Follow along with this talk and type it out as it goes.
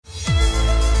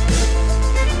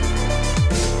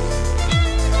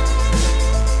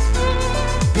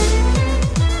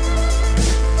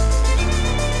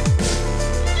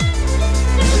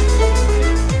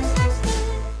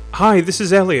Hi, this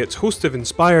is Elliot, host of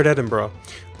Inspired Edinburgh.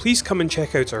 Please come and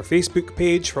check out our Facebook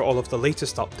page for all of the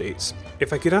latest updates.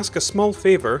 If I could ask a small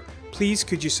favour, please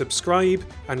could you subscribe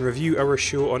and review our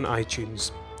show on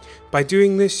iTunes. By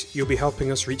doing this, you'll be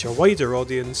helping us reach a wider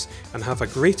audience and have a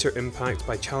greater impact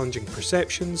by challenging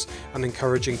perceptions and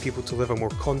encouraging people to live a more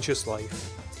conscious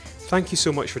life. Thank you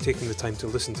so much for taking the time to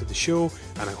listen to the show,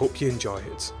 and I hope you enjoy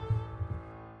it.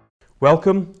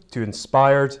 Welcome to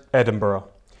Inspired Edinburgh.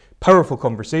 Powerful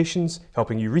conversations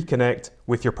helping you reconnect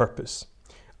with your purpose.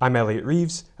 I'm Elliot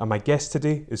Reeves, and my guest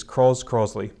today is Cros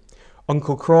Crosley.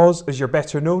 Uncle Cros, as you're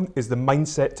better known, is the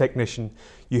mindset technician.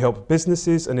 You help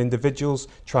businesses and individuals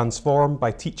transform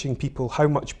by teaching people how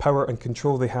much power and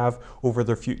control they have over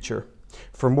their future.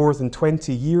 For more than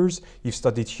 20 years, you've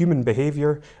studied human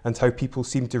behaviour and how people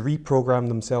seem to reprogram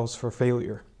themselves for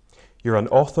failure. You're an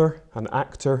author, an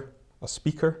actor, a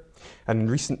speaker, and in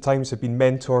recent times have been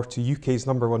mentor to UK's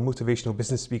 #1 motivational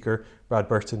business speaker, Brad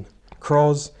Burton.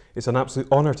 Cros, it's an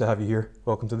absolute honour to have you here.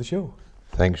 Welcome to the show.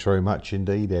 Thanks very much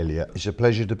indeed, Elliot. It's a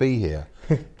pleasure to be here.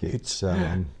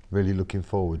 I'm really looking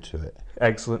forward to it.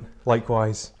 Excellent,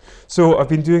 likewise. So I've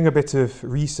been doing a bit of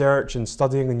research and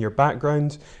studying on your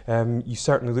background. You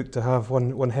certainly look to have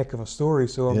one heck of a story,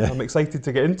 so I'm excited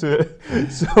to get into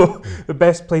it. So the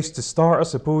best place to start, I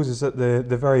suppose, is at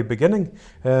the very beginning.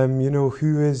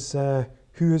 Who is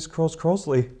Cros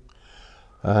Crosley?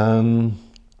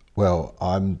 Well,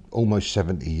 I'm almost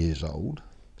 70 years old.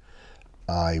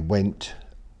 I went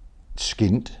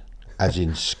skint, as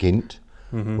in skint,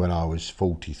 when I was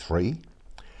 43.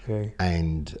 Okay.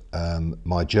 And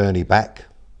my journey back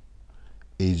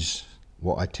is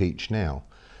what I teach now,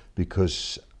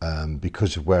 because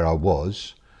of where I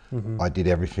was, I did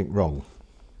everything wrong.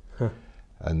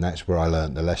 And that's where I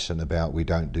learned the lesson about we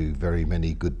don't do very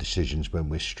many good decisions when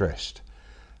we're stressed.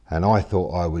 And I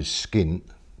thought I was skint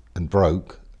and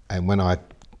broke, and when I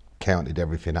counted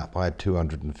everything up, I had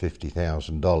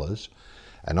 $250,000,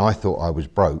 and I thought I was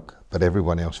broke, but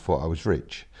everyone else thought I was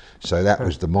rich. So that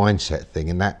was the mindset thing,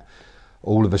 and that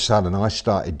all of a sudden I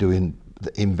started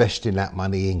investing that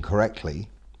money incorrectly,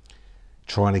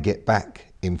 trying to get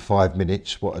back in 5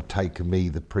 minutes what had taken me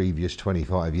the previous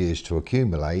 25 years to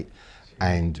accumulate,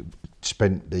 and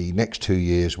spent the next 2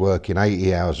 years working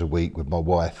 80 hours a week with my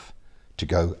wife to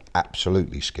go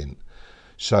absolutely skint.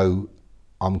 So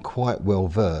I'm quite well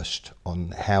versed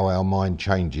on how our mind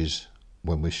changes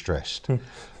when we're stressed,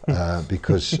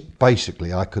 because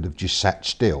basically I could have just sat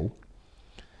still,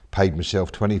 paid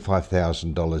myself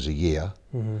 $25,000 a year,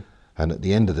 and at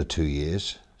the end of the 2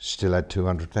 years still had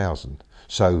 200,000.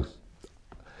 So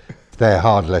they're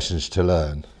hard lessons to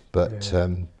learn, but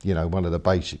one of the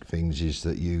basic things is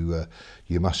that you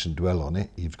mustn't dwell on it.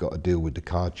 You've got to deal with the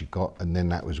cards you've got, and then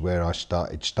that was where I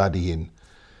started studying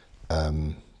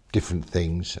different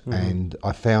things, and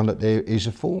I found that there is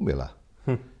a formula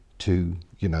to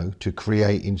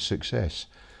creating success,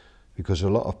 because a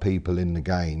lot of people in the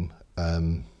game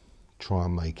try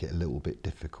and make it a little bit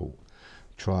difficult,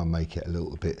 try and make it a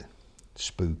little bit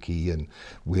spooky, and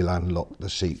we'll unlock the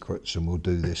secrets and we'll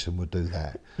do this and we'll do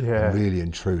that. And really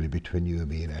and truly, between you and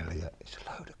me and Elliot, it's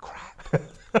a load of crap.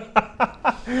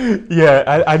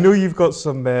 I know you've got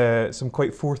some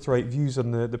quite forthright views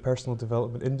on the personal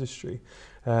development industry,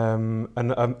 and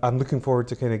I'm looking forward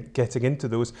to kind of getting into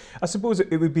those. I suppose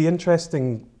it would be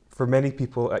interesting for many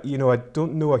people. I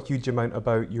don't know a huge amount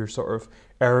about your sort of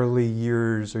early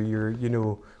years, or your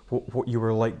what you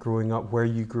were like growing up, where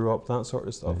you grew up, that sort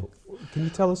of stuff. Can you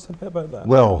tell us a bit about that?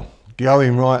 Well,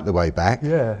 going right the way back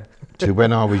to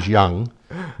when I was young,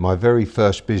 my very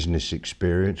first business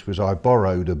experience was I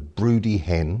borrowed a broody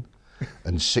hen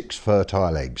and 6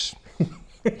 fertile eggs,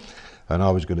 and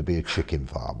I was going to be a chicken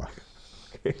farmer.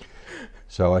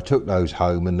 So I took those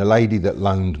home, and the lady that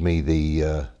loaned me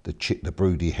the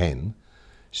broody hen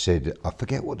said, I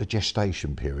forget what the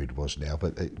gestation period was now,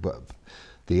 but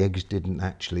the eggs didn't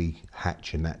actually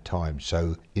hatch in that time.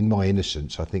 So in my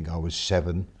innocence, I think I was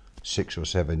 6 or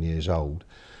 7 years old,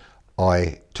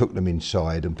 I took them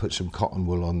inside and put some cotton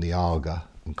wool on the agar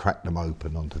and cracked them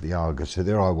open onto the agar. So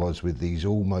there I was with these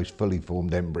almost fully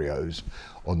formed embryos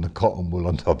on the cotton wool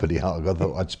on top of the agar. I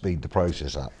thought I'd speed the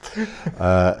process up.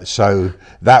 So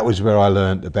that was where I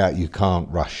learned about you can't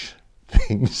rush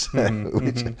things,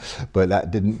 but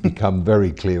that didn't become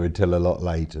very clear until a lot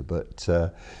later. But,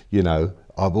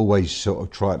 I've always sort of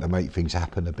tried to make things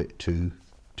happen a bit too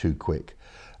quick.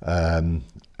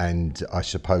 And I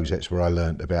suppose that's where I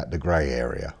learned about the grey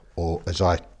area, or as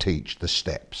I teach, the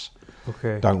steps.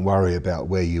 Okay. Don't worry about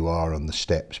where you are on the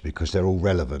steps, because they're all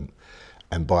relevant.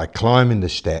 And by climbing the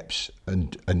steps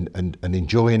and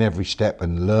enjoying every step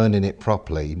and learning it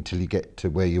properly until you get to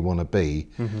where you want to be,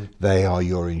 they are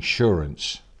your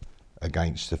insurance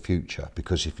against the future.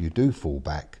 Because if you do fall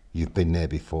back, you've been there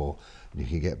before and you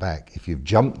can get back. If you've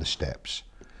jumped the steps,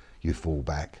 you fall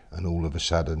back and all of a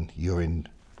sudden you're in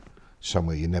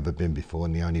somewhere you've never been before,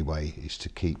 and the only way is to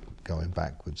keep going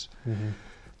backwards.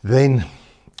 Then,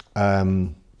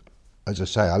 as I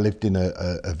say, I lived in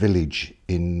a village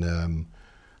in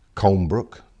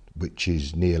Colnbrook, which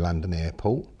is near London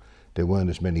Airport. There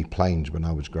weren't as many planes when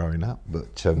I was growing up,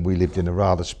 but we lived in a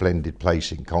rather splendid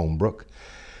place in Colnbrook.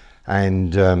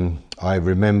 And I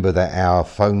remember that our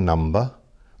phone number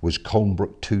was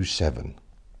Colnbrook 27.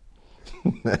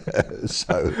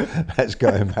 So that's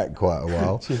going back quite a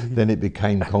while. Then it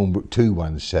became Colnbrook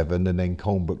 217 and then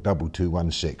Colnbrook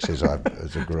 2216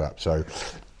 as I grew up. So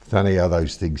funny how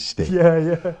those things stick.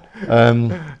 Yeah.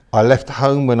 I left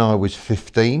home when I was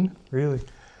 15. Really?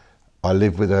 I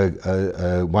lived with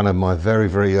one of my very,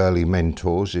 very early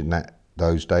mentors in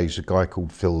those days, a guy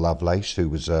called Phil Lovelace, who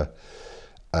was a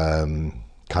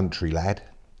country lad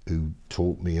who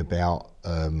taught me about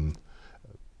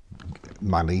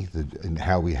money and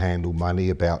how we handle money,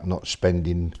 about not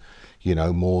spending,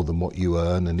 more than what you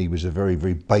earn. And he was a very,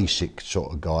 very basic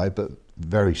sort of guy, but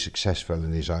very successful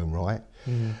in his own right.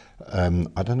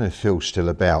 I don't know if Phil's still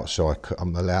about, so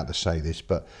I'm allowed to say this,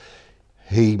 but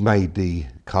he made the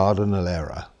cardinal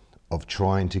error of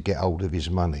trying to get hold of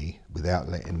his money without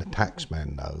letting the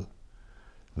taxman know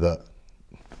that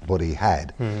what he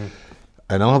had.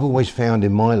 And I've always found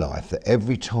in my life that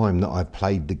every time that I've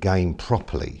played the game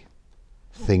properly,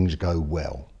 things go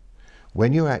well.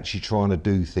 When you're actually trying to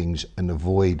do things and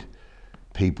avoid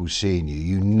people seeing you,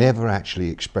 you never actually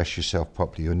express yourself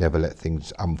properly. You'll never let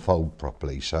things unfold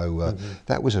properly. So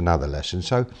that was another lesson.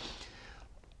 So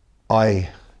I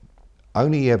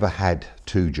only ever had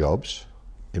 2 jobs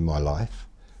in my life.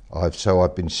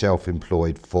 I've been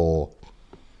self-employed for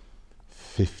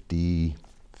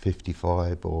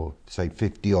 55 or say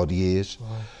 50 odd years.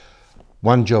 Wow.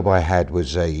 One job I had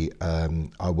was I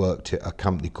worked at a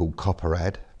company called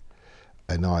Copperad,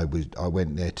 and I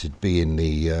went there to be in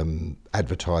the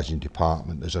advertising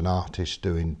department as an artist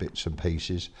doing bits and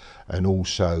pieces, and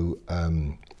also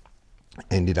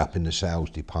ended up in the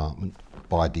sales department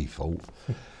by default.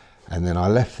 And then I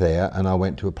left there and I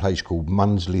went to a place called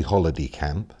Munsley Holiday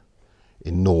Camp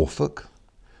in Norfolk,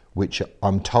 which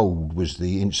I'm told was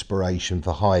the inspiration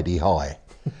for Heidi High.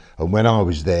 And when I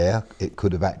was there, it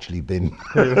could have actually been,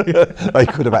 they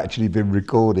could have actually been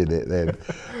recording it then.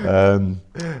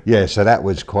 So that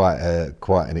was quite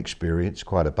an experience,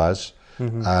 quite a buzz.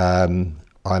 And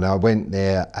I went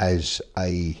there as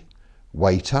a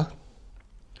waiter,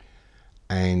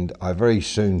 and I very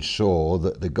soon saw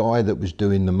that the guy that was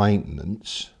doing the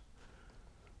maintenance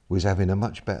was having a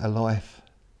much better life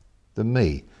than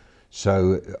me.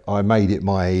 So I made it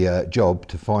my job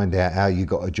to find out how you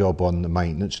got a job on the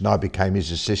maintenance, and I became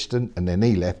his assistant, and then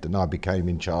he left and I became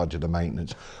in charge of the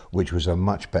maintenance, which was a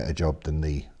much better job than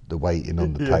the waiting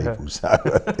on the table.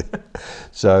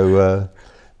 So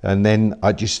and then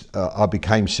I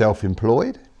became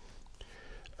self-employed.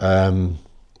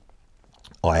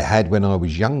 I had, when I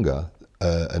was younger,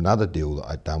 another deal that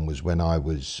I'd done was when I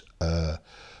was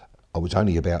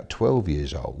only about 12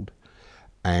 years old,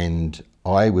 and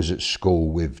I was at school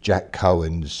with Jack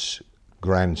Cohen's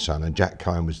grandson, and Jack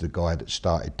Cohen was the guy that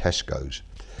started Tesco's,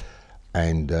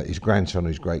 and his grandson,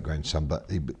 his great-grandson, but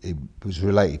he was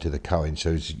related to the Cohen,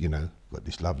 so he's, got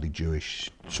this lovely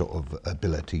Jewish sort of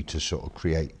ability to sort of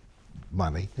create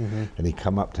money. And he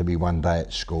come up to me one day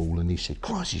at school and he said,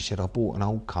 Christ, he said, I bought an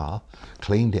old car,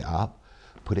 cleaned it up,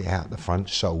 put it out the front,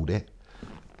 sold it,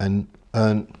 and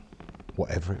earned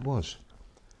whatever it was.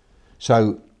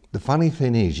 So the funny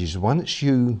thing is once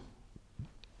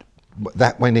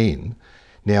that went in,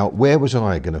 now where was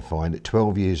I going to find, at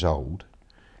 12 years old,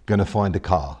 going to find a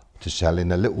car to sell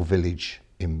in a little village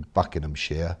in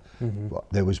Buckinghamshire?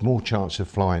 There was more chance of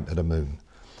flying to the moon.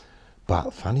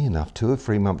 But funny enough, 2 or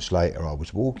 3 months later, I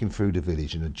was walking through the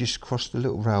village and I'd just crossed the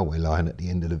little railway line at the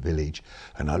end of the village,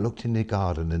 and I looked in the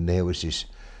garden and there was this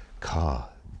car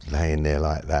laying there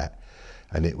like that,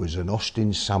 and it was an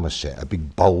Austin Somerset, a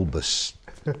big bulbous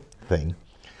thing,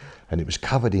 and it was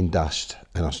covered in dust,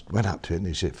 and I went up to it and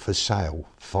it said, for sale,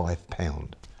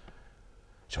 £5.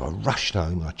 So I rushed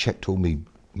home, I checked all my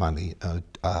money, I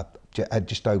had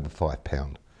just over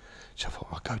 £5. So I thought,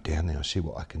 I'll go down there and see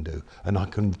what I can do. And I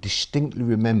can distinctly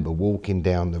remember walking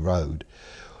down the road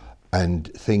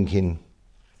and thinking,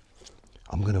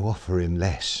 I'm going to offer him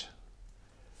less.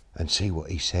 and see what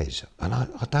he says. And I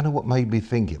don't know what made me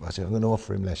think it, but I said, I'm going to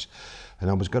offer him less. And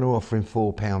I was going to offer him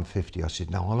 £4.50. I said,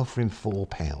 no, I'll offer him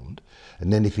 £4.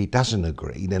 And then if he doesn't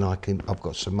agree, then I've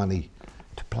got some money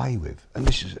to play with. And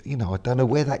this is, you know, I don't know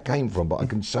where that came from, but I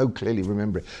can so clearly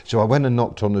remember it. So I went and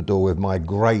knocked on the door with my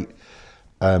great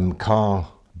car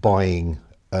buying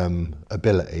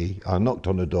ability. I knocked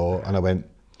on the door and I went,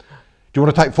 do you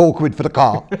want to take £4 for the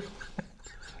car?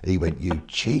 He went, you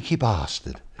cheeky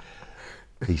bastard.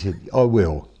 He said, I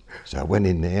will. So I went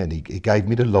in there and he gave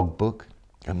me the logbook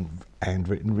and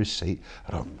handwritten receipt.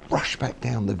 And I rushed back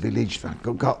down the village. I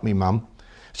got me mum. I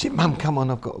said, Mum, come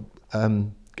on, I've got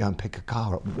to go and pick a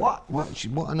car up. What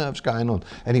on earth's going on?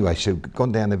 Anyway, so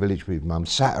gone down the village with mum,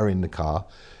 sat her in the car,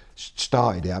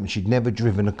 started it up, and she'd never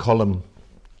driven a column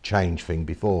change thing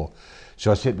before.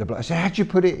 So I said to the bloke, I said, how'd you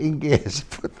put it in gears?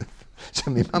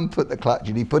 So my mum put the clutch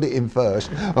and he put it in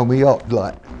first, and we hopped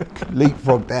like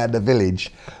leapfrog down the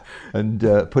village and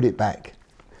put it back,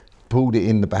 pulled it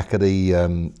in the back of the,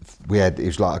 it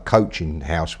was like a coaching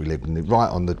house we lived in,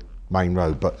 right on the main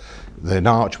road, but an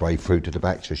archway through to the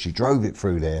back. So she drove it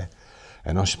through there,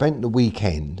 and I spent the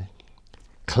weekend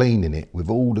cleaning it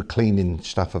with all the cleaning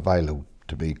stuff available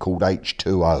to me, called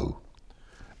H2O,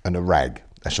 and a rag.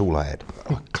 That's all I had.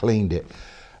 I cleaned it.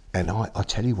 And I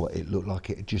tell you what, it looked like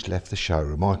it had just left the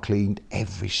showroom. I cleaned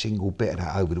every single bit of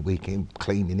that over the weekend,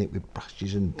 cleaning it with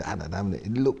brushes and da-da-da.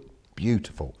 It looked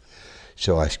beautiful.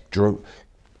 So I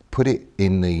put it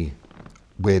in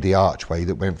where the archway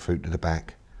that went through to the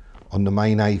back, on the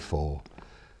main A4,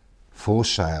 for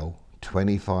sale,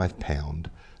 £25,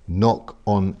 knock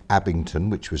on Abington,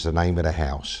 which was the name of the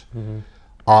house,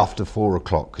 after 4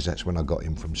 o'clock, because that's when I got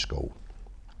him from school.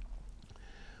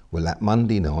 Well, that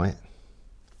Monday night,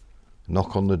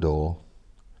 knock on the door,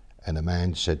 and a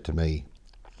man said to me,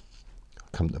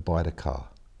 I've come to buy the car.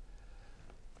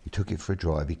 He took it for a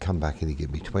drive, he come back and he gave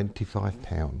me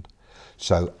 £25.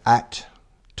 So at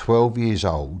 12 years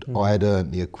old, I had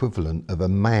earned the equivalent of a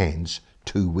man's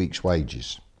 2 weeks'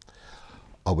 wages.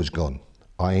 I was gone.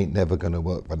 I ain't never going to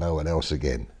work for no one else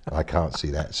again. I can't see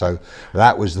that. So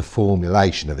that was the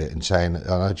formulation of it, and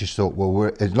I just thought,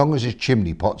 well, as long as there's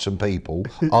chimney pots and people,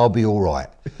 I'll be all right.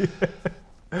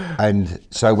 And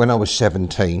so when I was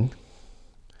 17,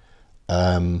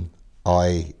 when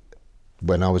I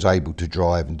was able to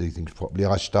drive and do things properly,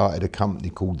 I started a company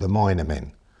called the Minor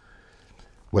Men.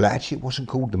 Well, actually, it wasn't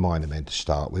called the Minor Men to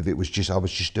start with. It was just, I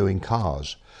was just doing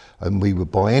cars. And we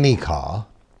would buy any car,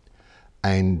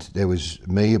 and there was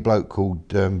me, a bloke called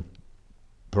Brian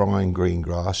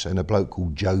Greengrass, and a bloke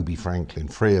called Joby Franklin,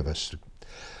 3 of us.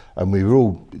 And we were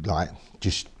all like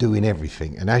just doing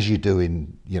everything. And as you're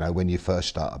doing, you know, when you first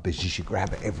start a business, you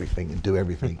grab at everything and do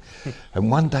everything.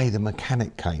 And one day the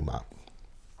mechanic came up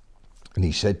and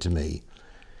he said to me,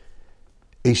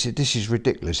 he said, this is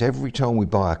ridiculous. Every time we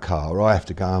buy a car, I have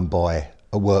to go and buy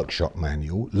a workshop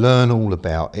manual, learn all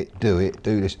about it, do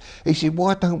this. He said,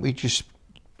 why don't we just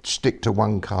stick to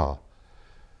one car?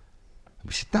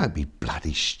 We said, don't be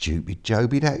bloody stupid,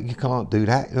 Joby, you can't do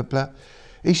that.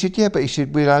 He said, yeah, but he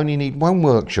said, we'll only need one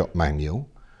workshop manual.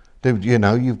 You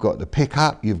know, you've got the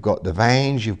pickup, you've got the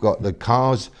vans, you've got the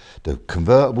cars, the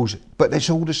convertibles, but it's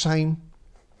all the same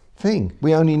thing.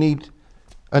 We only need,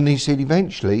 and he said,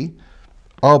 eventually,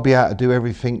 I'll be able to do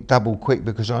everything double quick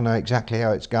because I know exactly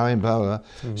how it's going, blah, blah,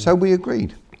 blah. So we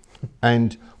agreed.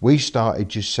 And we started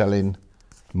just selling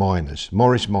Minors,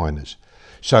 Morris Minors.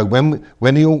 So when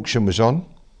the auction was on,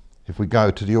 if we go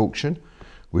to the auction,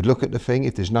 we'd look at the thing.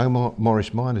 If there's no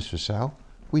Morris Minors for sale,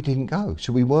 we didn't go.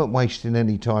 So we weren't wasting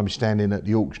any time standing at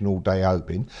the auction all day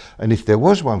hoping. And if there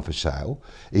was one for sale,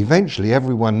 eventually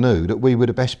everyone knew that we were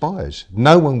the best buyers.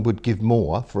 No one would give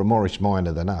more for a Morris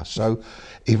Minor than us. So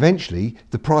eventually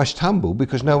the price tumbled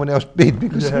because no one else bid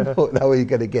because they thought, no, you're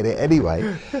going to get it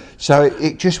anyway. So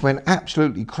it just went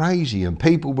absolutely crazy, and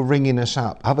people were ringing us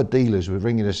up. Other dealers were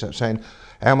ringing us up saying,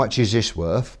 how much is this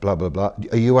worth? Blah, blah, blah.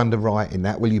 Are you underwriting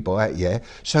that? Will you buy it? Yeah.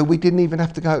 So we didn't even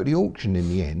have to go to the auction in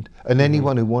the end. And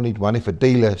anyone who wanted one, if a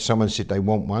dealer, someone said they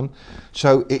want one.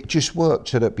 So it just worked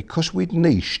so that because we'd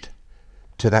niched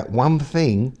to that one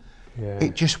thing,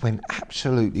 it just went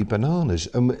absolutely bananas.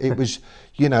 And it was,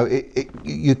 you know,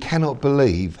 you cannot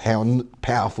believe how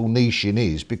powerful niching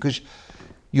is because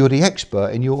you're the expert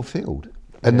in your field.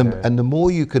 And the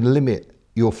more you can limit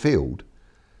your field,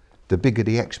 the bigger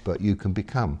the expert you can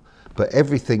become. But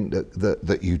everything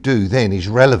that you do then is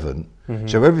relevant.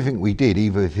 So everything we did,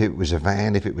 either if it was a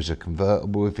van, if it was a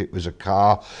convertible, if it was a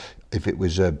car, if it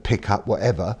was a pickup,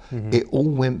 whatever, it all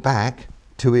went back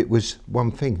to it was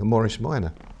one thing, a Morris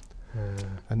Minor.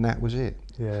 And that was it.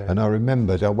 Yeah. And I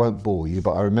remembered, I won't bore you,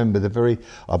 but I remember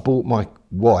I bought my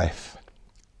wife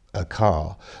a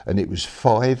car, and it was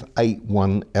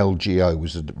 581 LGO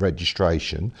was the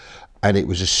registration, and it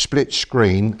was a split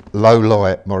screen, low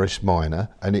light Morris Minor,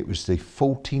 and it was the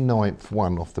 49th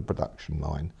one off the production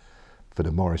line for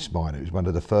the Morris Minor. It was one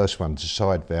of the first ones, a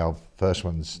side valve, first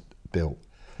ones built.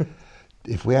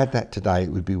 If we had that today,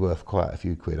 it would be worth quite a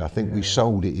few quid. I think we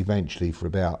sold it eventually for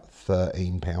about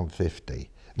 £13.50.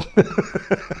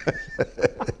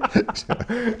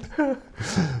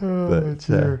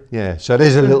 Yeah, so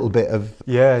there's a little bit of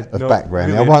background.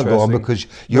 Really I won't go on because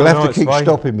you'll have to keep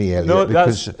stopping me, Elliot. No,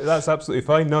 because that's absolutely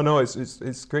fine. No,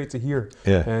 it's great to hear.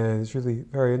 Yeah, it's really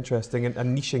very interesting, and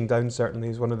niching down certainly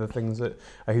is one of the things that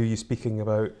I hear you speaking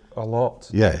about a lot.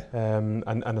 Yeah,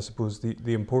 and I suppose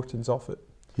the importance of it.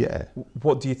 Yeah.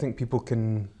 What do you think people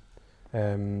can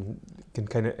kind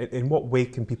of, in what way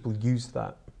can people use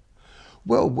that?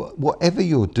 Well, whatever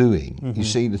you're doing, you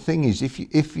see, the thing is,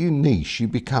 if you niche, you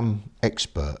become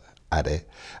expert at it,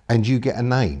 and you get a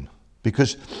name,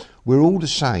 because we're all the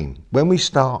same. When we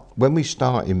start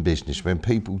in business, when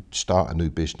people start a new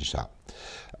business up,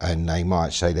 and they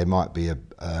might say there might be a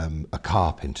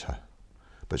carpenter,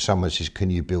 but someone says, "Can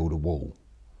you build a wall?"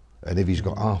 And if he's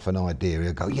got half an idea,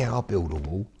 he'll go, "Yeah, I'll build a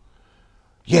wall.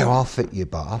 Yeah, I'll fit your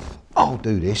bath. I'll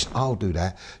do this, I'll do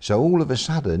that." So all of a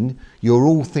sudden, you're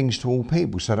all things to all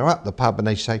people. So they're at the pub and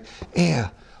they say,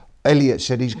 "Here, Elliot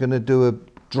said he's going to do a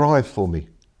drive for me."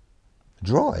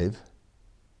 Drive?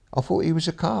 I thought he was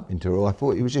a carpenter, or I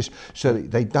thought he was this. So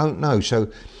they don't know. So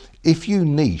if you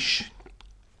niche,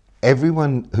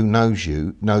 everyone who knows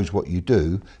you knows what you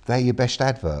do. They're your best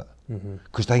advert.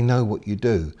 Because they know what you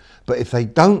do. But if they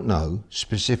don't know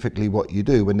specifically what you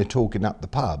do when they're talking up the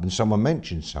pub and someone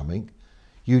mentions something,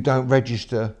 you don't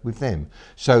register with them.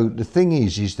 So the thing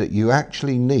is that you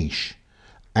actually niche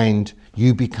and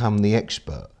you become the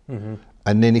expert.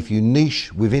 And then if you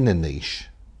niche within a niche,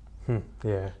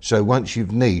 so once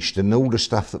you've niched and all the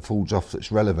stuff that falls off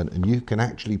that's relevant, and you can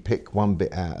actually pick one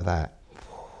bit out of that,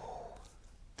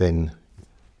 then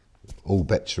all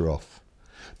bets are off.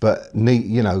 But,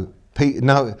 you know,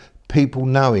 people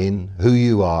knowing who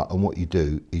you are and what you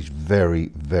do is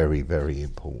very, very, very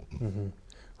important.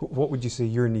 What would you say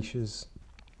your niche is?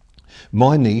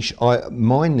 My niche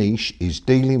is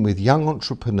dealing with young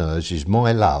entrepreneurs, is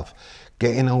my love,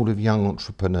 getting hold of young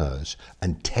entrepreneurs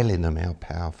and telling them how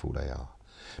powerful they are.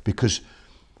 Because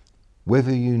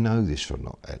whether you know this or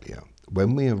not, Elliot,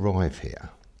 when we arrive here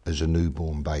as a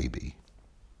newborn baby,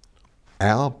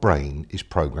 our brain is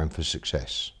programmed for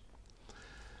success.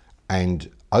 And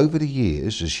over the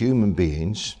years, as human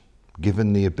beings,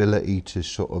 given the ability to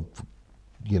sort of,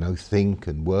 you know, think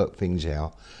and work things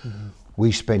out,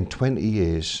 we spend 20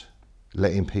 years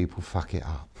letting people fuck it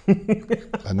up.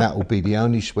 And that will be the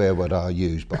only swear word I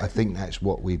use, but I think that's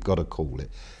what we've got to call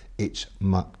it. It's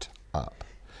mucked up.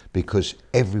 Because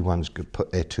everyone's going to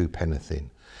put their two penneth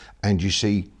in. And you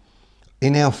see,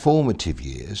 in our formative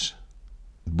years,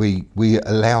 we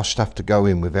allow stuff to go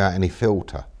in without any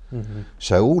filter.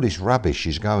 So all this rubbish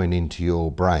is going into your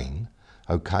brain,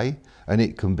 okay? And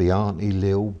it can be Auntie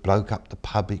Lil, bloke up the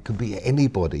pub, it could be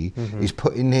anybody is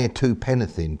putting their two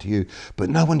penneth into you. But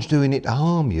no one's doing it to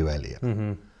harm you, Elliot.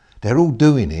 They're all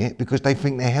doing it because they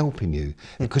think they're helping you,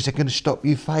 because they're going to stop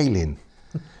you failing.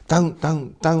 Don't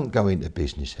go into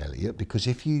business, Elliot, because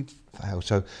if you fail,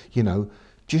 so, you know,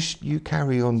 just you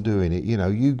carry on doing it. You know,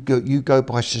 you go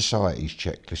by society's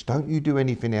checklist. Don't you do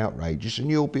anything outrageous and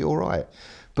you'll be all right.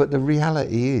 But the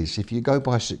reality is, if you go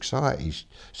by society's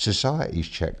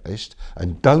checklist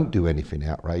and don't do anything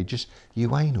outrageous,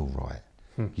 you ain't all right.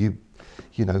 You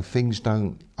know, things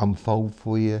don't unfold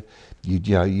for you. You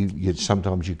know,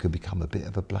 sometimes you can become a bit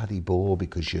of a bloody bore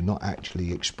because you're not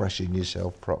actually expressing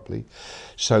yourself properly.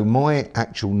 So my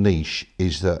actual niche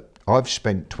is that I've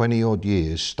spent 20 odd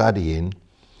years studying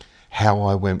how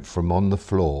I went from on the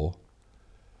floor,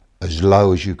 as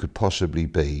low as you could possibly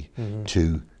be,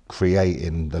 to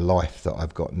creating the life that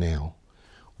I've got now,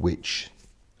 which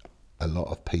a lot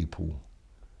of people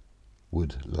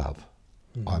would love.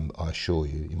 I assure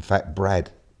you. In fact,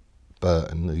 Brad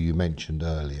Burton, who you mentioned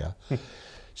earlier,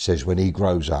 says when he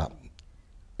grows up,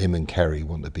 him and Kerry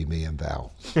want to be me and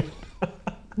Val.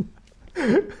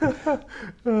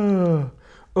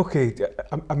 Okay,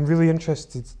 I'm really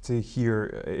interested to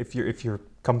hear, if you're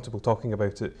comfortable talking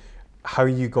about it, how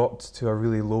you got to a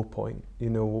really low point.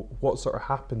 You know, what sort of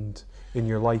happened in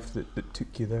your life that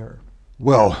took you there?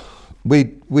 Well,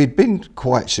 we'd been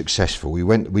quite successful.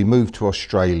 We moved to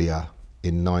Australia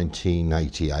in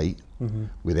 1988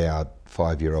 with our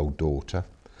 5-year-old daughter.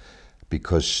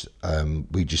 because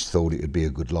we just thought it would be a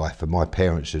good life. And my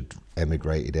parents had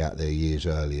emigrated out there years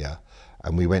earlier,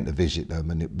 and we went to visit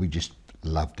them, and we just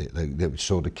loved it. They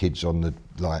saw the kids on the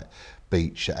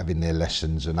beach having their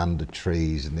lessons and under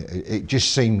trees, and it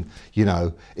just seemed,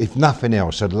 if nothing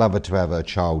else, I'd love her to have her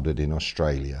childhood in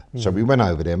Australia. So we went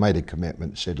over there, made a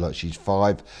commitment, said, look, she's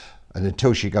 5, and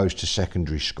until she goes to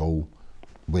secondary school,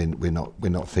 we're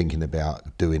not thinking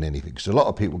about doing anything. Because a lot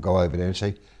of people go over there and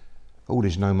say, oh,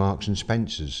 there's no Marks and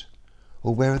Spencers,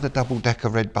 or where are the double-decker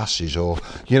red buses, or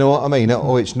you know what I mean,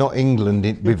 or it's not England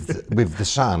with the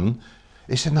sun.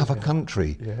 It's another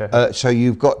country. Yeah. So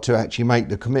you've got to actually make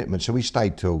the commitment. So we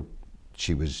stayed till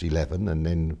she was 11, and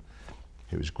then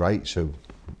it was great. So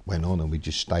went on, and we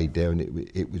just stayed there, and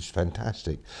it was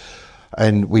fantastic.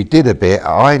 And we did a bit.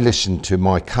 I listened to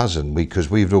my cousin because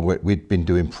we'd been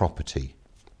doing property,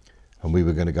 and we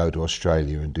were going to go to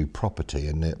Australia and do property.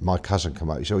 And my cousin came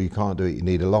up. He said, "Oh, you can't do it. You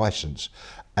need a license."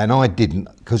 And I didn't,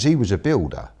 because he was a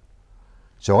builder.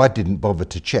 So I didn't bother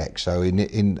to check. So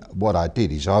in what I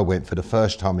did is I went for the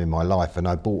first time in my life, and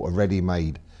I bought a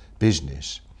ready-made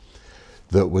business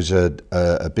that was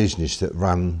a business that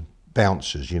run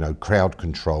bouncers, crowd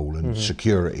control and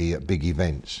security at big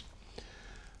events.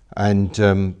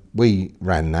 And we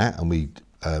ran that, and we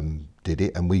did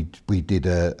it, and we did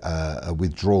a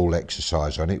withdrawal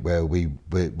exercise on it, where we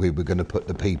were going to put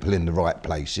the people in the right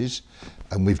places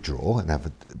and withdraw and have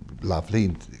a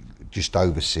lovely, just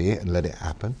oversee it and let it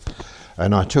happen.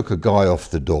 And I took a guy off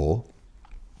the door,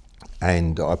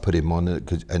 and I put him on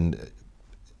it, and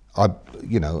I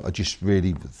just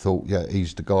really thought, yeah,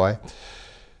 he's the guy.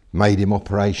 Made him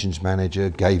operations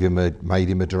manager, made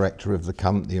him a director of the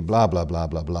company, and blah blah blah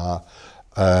blah blah.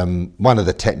 One of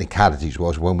the technicalities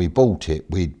was when we bought it,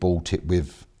 we'd bought it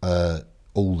with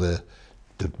all the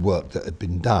work that had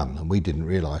been done, and we didn't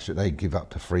realise that they'd give up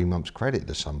to 3 months' credit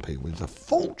to some people. It was a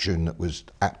fortune that was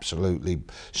absolutely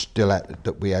still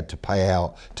that we had to pay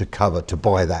out to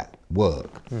buy that work.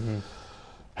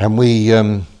 And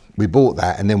we bought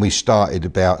that, and then we started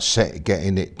about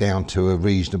getting it down to a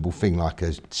reasonable thing, like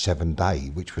a 7-day,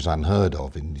 which was unheard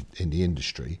of in the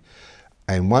industry.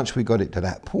 And once we got it to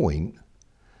that point,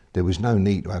 there was no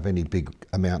need to have any big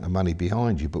amount of money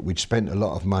behind you, but we'd spent a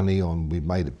lot of money on,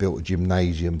 built a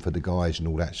gymnasium for the guys and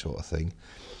all that sort of thing.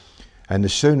 And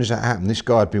as soon as that happened, this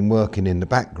guy had been working in the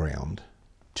background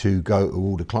to go to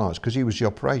all the clients, because he was the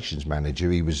operations manager.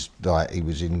 He was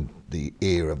in the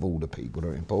ear of all the people that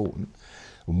are important.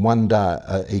 And one day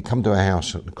he come to our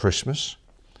house at Christmas,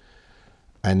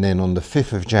 and then on the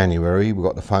 5th of January we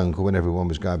got the phone call when everyone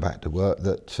was going back to work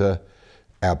that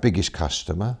our biggest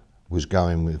customer was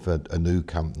going with a new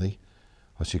company.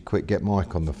 I said, quick, get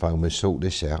Mike on the phone, we'll sort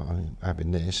this out. I'm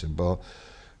having this, and of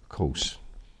course,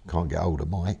 can't get hold of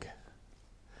Mike.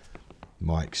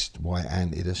 Mike's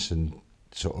white-handed us and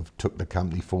sort of took the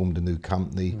company, formed a new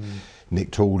company,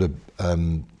 nicked all the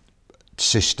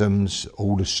systems,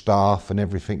 all the staff and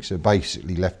everything, so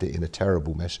basically left it in a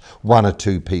terrible mess. 1 or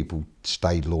 2 people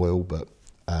stayed loyal, but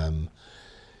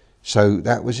so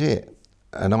that was it.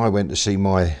 And I went to see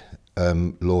my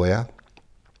lawyer,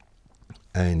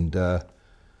 and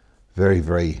very,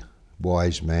 very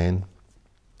wise man,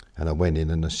 and I went in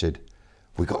and I said,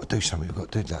 we've got to do something, we've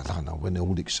got to do that. And I went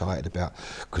all excited about,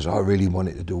 because I really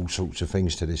wanted to do all sorts of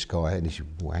things to this guy. And he said,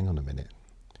 well, hang on a minute.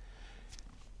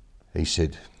 He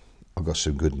said, I've got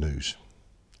some good news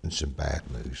and some bad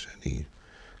news. And he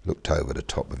looked over the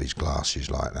top of his glasses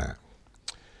like that.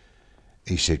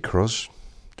 He said, Cros,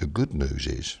 the good news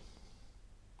is,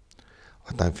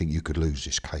 I don't think you could lose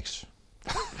this case.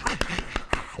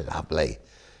 Lovely.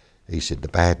 He said, the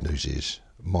bad news is,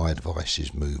 my advice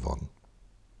is move on.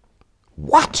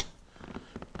 What?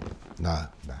 No.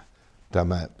 Don't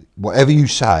matter. Whatever you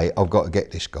say, I've got to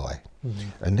get this guy.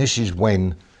 And this is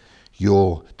when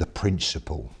you're the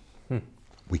principal.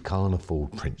 We can't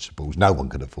afford principals. No one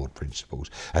can afford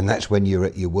principals. And that's when you're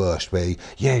at your worst, where,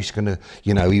 he's going to,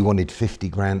 he wanted 50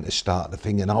 grand to start the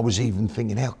thing. And I was even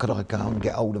thinking, how could I go and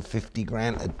get hold of 50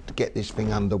 grand to get this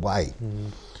thing underway?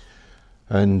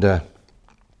 And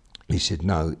he said,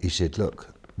 no. He said,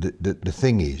 look, the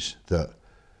thing is that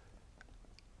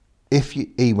if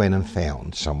he went and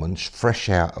found someone fresh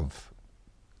out of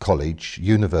college,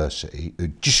 university,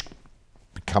 who'd just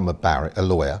become a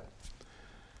lawyer,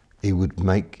 he would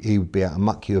be able to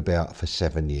muck you about for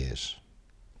 7 years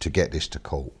to get this to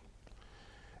court.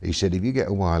 He said, if you get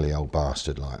a wily old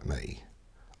bastard like me,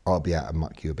 I'll be able to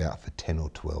muck you about for 10 or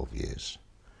 12 years.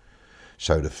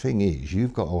 So the thing is,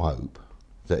 you've got to hope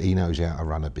that he knows how to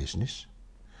run a business,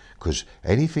 because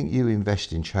anything you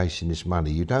invest in chasing this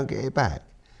money, you don't get it back.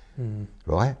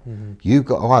 right? You've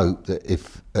got to hope that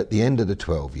if at the end of the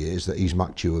 12 years that he's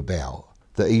mucked you about,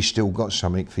 that he's still got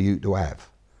something for you to have.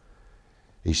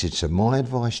 He said, so my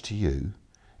advice to you,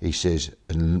 he says,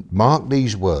 and mark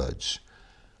these words,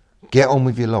 get on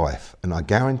with your life, and I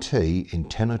guarantee in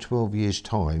 10 or 12 years'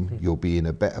 time, you'll be in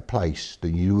a better place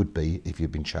than you would be if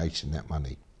you'd been chasing that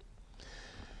money.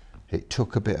 It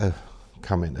took a bit of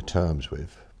coming to terms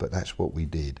with, but that's what we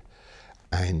did.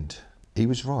 And he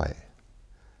was right.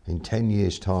 In 10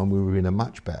 years' time, we were in a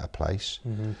much better place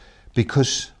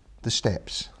because the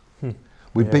steps.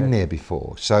 We've been there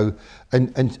before. So,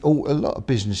 and a lot of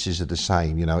businesses are the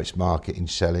same, you know, it's marketing,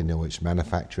 selling, or it's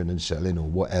manufacturing and selling, or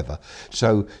whatever.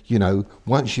 So, you know,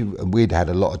 we'd had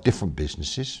a lot of different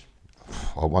businesses.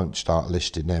 I won't start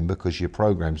listing them because your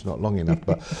program's not long enough,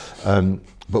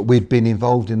 but we'd been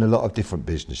involved in a lot of different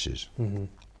businesses.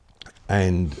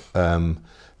 And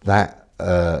that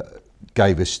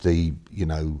gave us the, you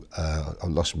know, I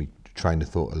lost my train of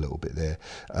thought a little bit there.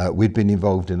 We'd been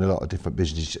involved in a lot of different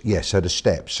businesses. Yeah, so the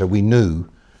steps. So we knew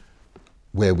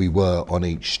where we were on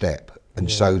each step.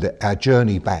 And so that our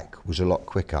journey back was a lot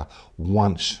quicker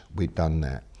once we'd done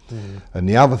that. And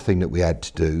the other thing that we had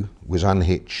to do was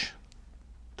unhitch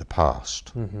the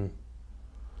past,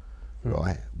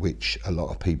 right? Which a lot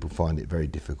of people find it very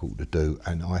difficult to do.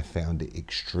 And I found it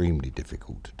extremely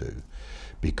difficult to do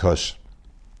because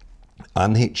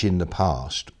unhitching the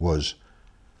past was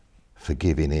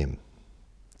forgiving him,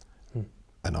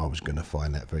 and I was going to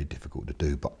find that very difficult to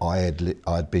do. But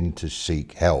I'd been to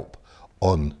seek help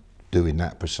on doing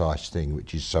that precise thing,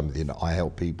 which is something that I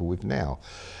help people with now.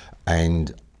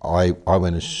 And I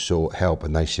went and sought help,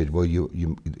 and they said, "Well,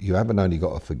 you haven't only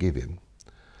got to forgive him.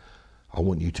 I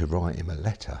want you to write him a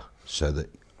letter so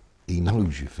that he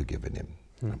knows you've forgiven him."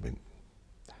 I mean,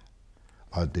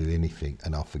 I'd do anything,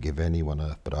 and I'll forgive anyone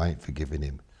on earth, but I ain't forgiving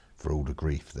him for all the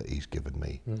grief that he's given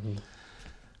me.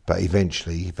 But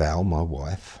eventually Val, my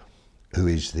wife, who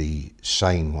is the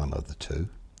sane one of the two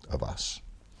of us,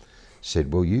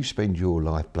 said, well, you spend your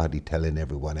life bloody telling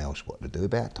everyone else what to do.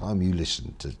 About time you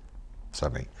listen to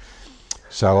something.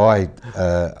 So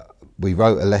we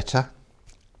wrote a letter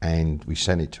and we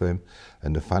sent it to him.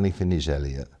 And the funny thing is,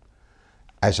 Elliot,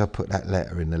 as I put that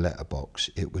letter in the letterbox,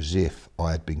 it was as if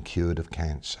I had been cured of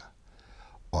cancer.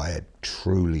 I had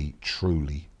truly,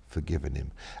 truly forgiven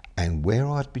him. And where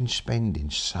I'd been spending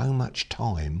so much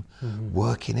time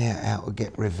working out how to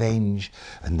get revenge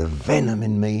and the venom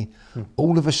in me,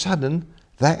 all of a sudden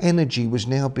that energy was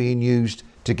now being used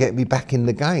to get me back in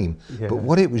the game. But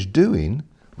what it was doing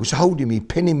was holding me,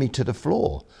 pinning me to the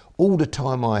floor. All the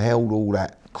time I held all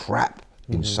that crap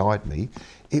inside me,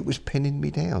 it was pinning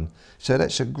me down. So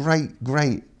that's a great,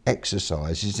 great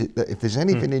exercise, is it, that if there's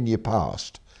anything in your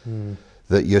past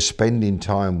that you're spending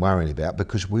time worrying about,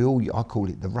 because I call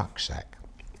it the rucksack,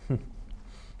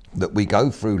 that we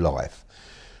go through life,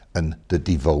 and the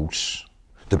divorce,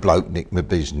 the bloke nicked my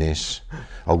business,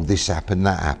 oh, this happened,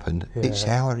 that happened. It's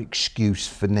our excuse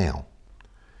for now,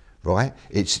 right?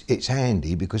 It's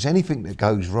handy because anything that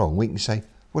goes wrong, we can say,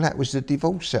 well, that was the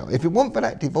divorce settlement. If it weren't for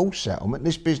that divorce settlement,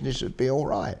 this business would be all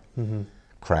right.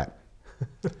 Crap.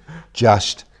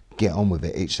 Just get on with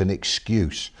it. It's an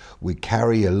excuse. We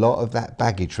carry a lot of that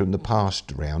baggage from the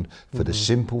past around for the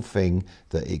simple thing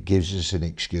that it gives us an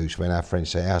excuse. When our friends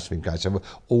say, how's things going? I say, well,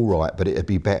 all right, but it'd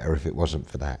be better if it wasn't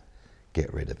for that.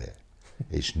 Get rid of it.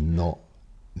 It's not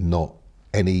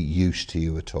any use to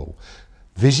you at all.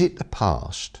 Visit the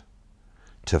past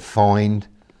to find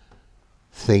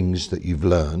things that you've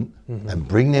learned and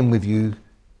bring them with you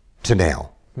to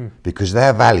now because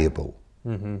they're valuable.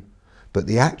 But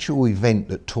the actual event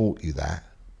that taught you that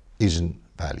isn't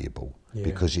valuable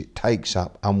because it takes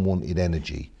up unwanted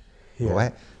energy,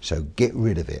 right? So get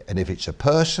rid of it. And if it's a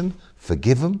person,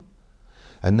 forgive them.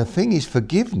 And the thing is,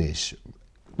 forgiveness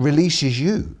releases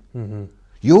you.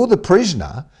 You're the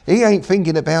prisoner. He ain't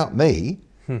thinking about me.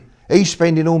 He's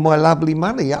spending all my lovely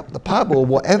money up the pub or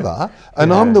whatever,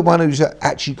 and I'm the one who's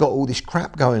actually got all this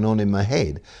crap going on in my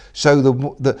head. So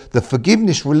the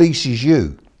forgiveness releases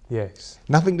you. Yes.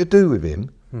 Nothing to do with him,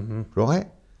 right?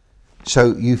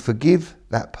 So you forgive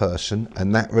that person,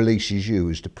 and that releases you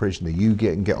as the prisoner. You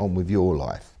get on with your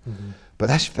life. But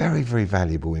that's very, very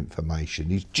valuable information.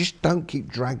 You just don't keep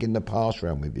dragging the past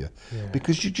around with you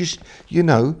because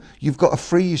you've got to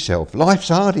free yourself. Life's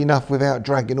hard enough without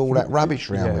dragging all that rubbish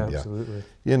around with you. Absolutely.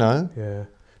 You know? Yeah.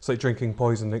 It's like drinking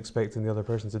poison and expecting the other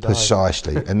person to die.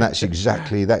 Precisely. And that's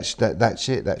exactly, that's it.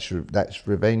 That's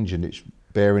revenge, and it's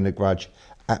bearing a grudge.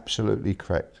 Absolutely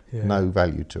correct. No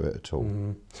value to it at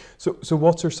all. So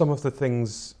what are some of the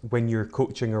things when you're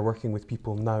coaching or working with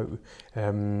people now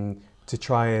to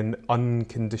try and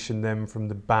uncondition them from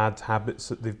the bad habits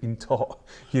that they've been taught,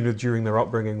 during their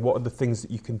upbringing? What are the things that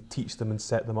you can teach them and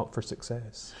set them up for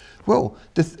success? Well,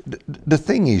 the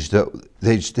thing is that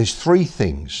there's three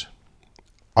things.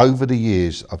 Over the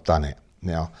years, I've done it.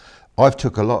 Now, I've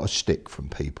took a lot of stick from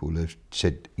people who've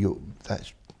said,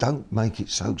 don't make it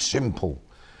so simple,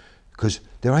 because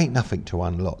there ain't nothing to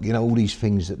unlock. All these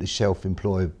things that the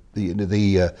self-employed,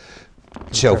 the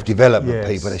self-development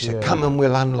people, they say, come and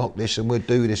we'll unlock this and we'll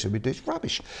do this and we'll do this. It's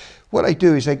rubbish. What they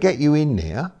do is they get you in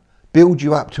there, build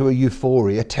you up to a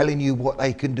euphoria, telling you what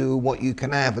they can do, what you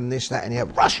can have, and this, that, and the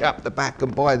other. Rush up the back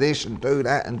and buy this and do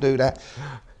that and do that.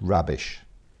 Rubbish.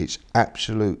 It's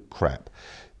absolute crap.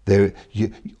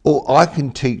 Or I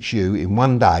can teach you in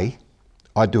one day.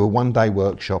 I do a one-day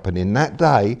workshop, and in that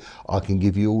day, I can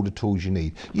give you all the tools you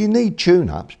need. You need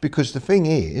tune-ups, because the thing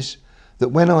is that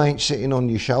when I ain't sitting on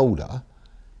your shoulder,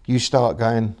 you start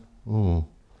going,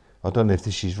 I don't know if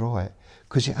this is right,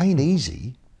 because it ain't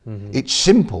easy. Mm-hmm. It's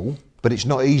simple, but it's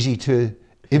not easy to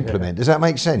implement. Does that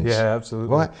make sense? Yeah,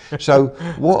 absolutely. Right. So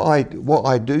what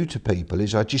I do to people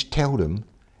is I just tell them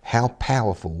how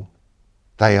powerful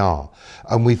they are,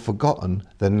 and we've forgotten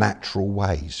the natural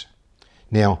ways.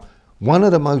 Now, one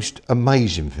of the most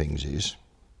amazing things is,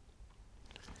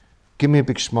 give me a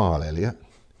big smile, Elliot.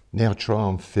 Now try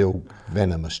and feel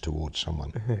venomous towards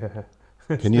someone.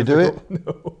 Yeah. Can you do it?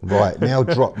 No. Right, now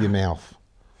drop your mouth.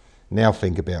 Now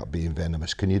think about being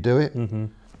venomous. Can you do it? Mm-hmm.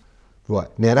 Right,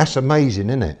 now that's amazing,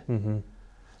 isn't it? Mm-hmm.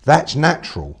 That's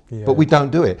natural, but we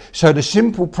don't do it. So the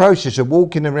simple process of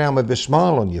walking around with a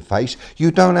smile on your face,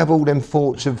 you don't have all them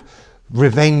thoughts of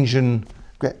revenge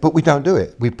but we don't do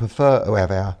it. We prefer to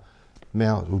have our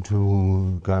mouth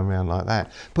going around like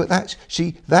that. But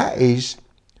that is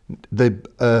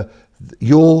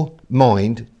your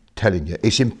mind telling you.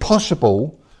 It's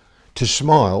impossible to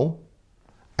smile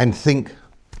and think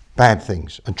bad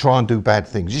things and try and do bad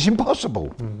things. It's impossible.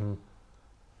 Mm-hmm.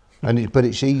 But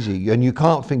it's easy, and you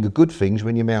can't think of good things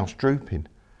when your mouth's drooping.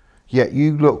 Yet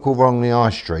you look along the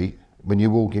high street when you're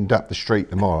walking up the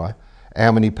street tomorrow,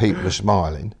 how many people are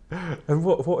smiling? And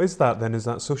what is that then? Is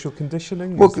that social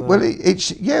conditioning?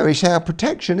 It's our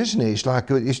protection, isn't it? It's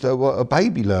like what a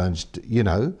baby learns.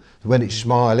 When it's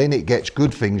smiling, it gets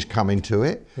good things coming to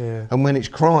it, and when it's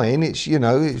crying, it's.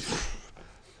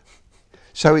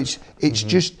 So it's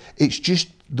just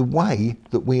the way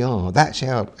that we are. That's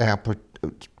our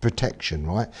protection,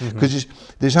 right? Because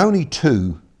there's only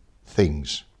two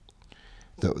things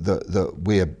that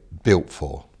we're built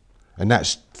for, and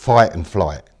that's fight and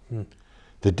flight.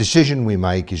 The decision we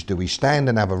make is, do we stand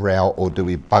and have a row, or do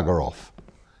we bugger off?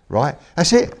 Right?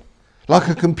 That's it. Like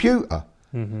a computer.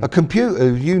 A computer,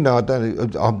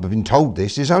 I've been told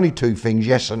this, there's only two things,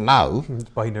 yes and no. It's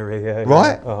binary,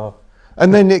 right? Yeah. Uh-huh.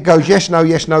 And then it goes yes, no,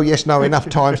 yes, no, yes, no enough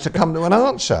times to come to an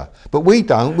answer. But we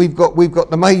don't. We've got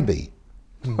the maybe,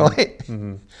 right?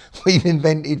 Mm-hmm. We've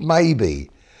invented maybe.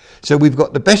 So we've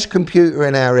got the best computer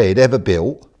in our head ever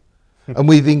built, and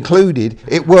we've included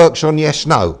it works on yes,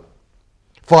 no,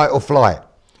 fight or flight,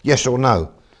 yes or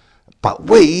no. But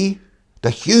we, the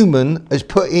human, has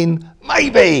put in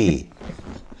maybe.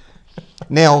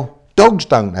 Now, dogs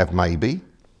don't have maybe.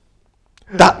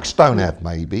 Ducks don't have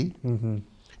maybe. Mm-hmm.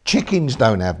 Chickens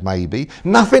don't have maybe.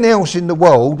 Nothing else in the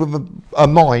world with a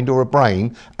mind or a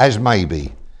brain has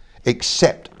maybe,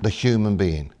 except the human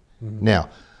being. Mm-hmm. Now,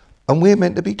 and we're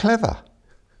meant to be clever,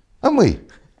 aren't we?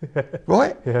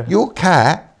 Right? Yeah. Your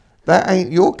cat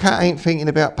ain't thinking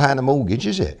about paying a mortgage,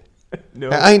 is it? No.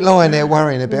 It ain't lying there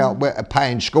worrying about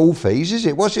paying school fees, is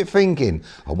it? What's it thinking?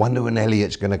 I wonder when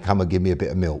Elliot's going to come and give me a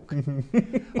bit of milk.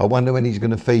 I wonder when he's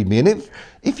going to feed me. And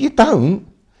if you don't,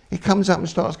 he comes up and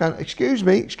starts going, excuse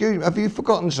me, have you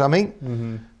forgotten something?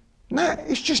 Mm-hmm. No,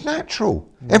 it's just natural.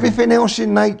 Mm-hmm. Everything else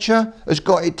in nature has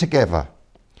got it together,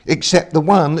 except the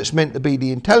one that's meant to be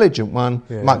the intelligent one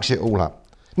mucks it all up.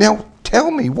 Now,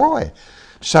 tell me why.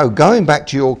 So going back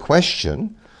to your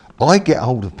question, I get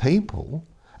hold of people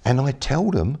and I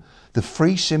tell them the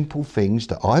three simple things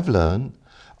that I've learned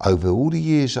over all the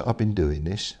years that I've been doing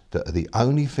this, that are the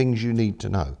only things you need to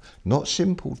know. Not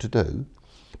simple to do,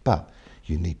 but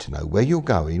you need to know where you're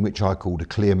going, which I call the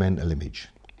clear mental image.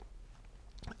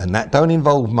 And that don't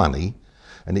involve money,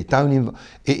 and it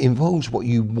involves what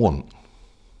you want,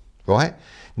 right?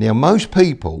 Now, most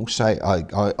people say,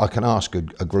 I can ask a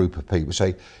group of people,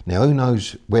 say, now who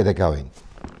knows where they're going?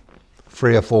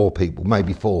 3 or 4 people,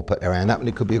 maybe 4 put their hand up, and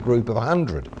it could be a group of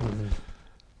 100. Mm-hmm.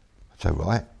 So,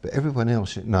 right, but everyone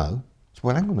else, no. So,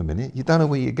 well, hang on a minute, you don't know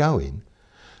where you're going.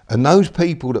 And those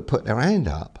people that put their hand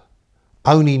up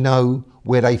only know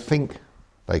where they think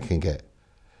they can get.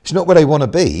 It's not where they want to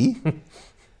be.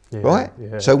 right?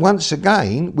 Yeah. So once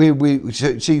again, we're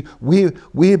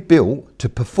built to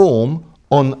perform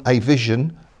on a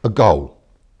vision, a goal.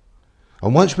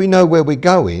 And once we know where we're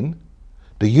going,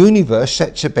 the universe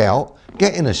sets about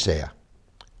getting us there,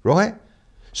 right?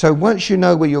 So once you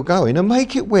know where you're going, and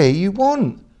make it where you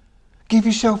want. Give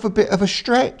yourself a bit of a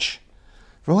stretch,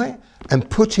 right? And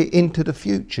put it into the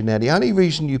future. Now, the only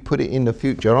reason you put it in the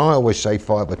future, I always say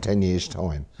 5 or 10 years'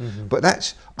 time, but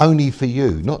that's only for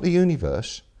you, not the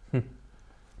universe.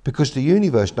 Because the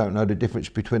universe don't know the difference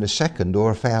between a second or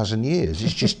 1,000 years.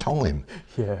 It's just time,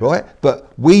 right?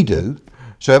 But we do.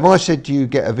 So if I said to you,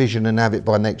 get a vision and have it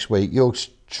by next week, you'll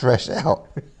stress out,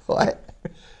 right?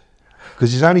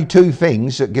 Because there's only 2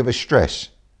 things that give us stress.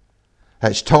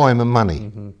 That's time and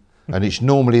money. And it's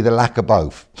normally the lack of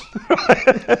both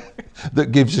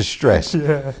that gives us stress.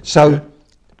 So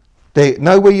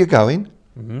know where you're going.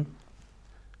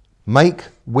 Make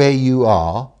where you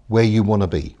are where you want to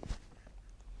be.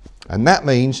 And that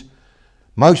means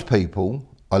most people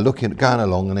are going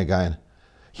along and they're going,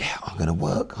 yeah, I'm going to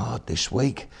work hard this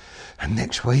week and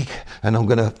next week, and I'm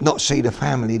going to not see the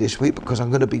family this week because I'm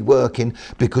going to be working,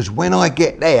 because when I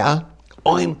get there,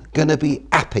 I'm going to be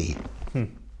happy.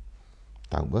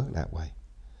 Don't work that way.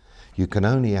 You can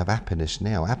only have happiness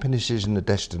now. Happiness isn't a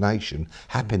destination.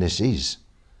 Happiness is.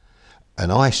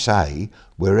 And I say,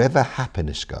 wherever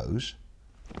happiness goes,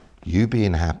 you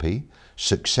being happy,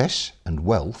 success and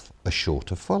wealth are sure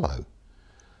to follow.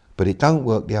 But it don't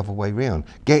work the other way round.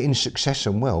 Getting success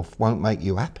and wealth won't make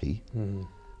you happy,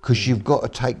 because you've got to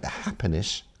take the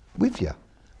happiness with you.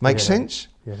 Make sense?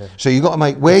 So you've got to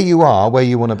make where you are where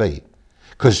you want to be.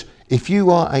 Because if you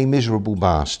are a miserable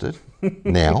bastard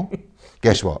now,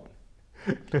 guess what?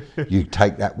 You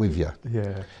take that with you.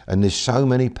 And there's so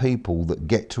many people that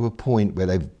get to a point where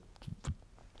they've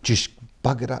just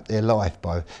buggered up their life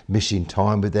by missing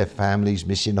time with their families,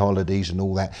 missing holidays and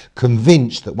all that,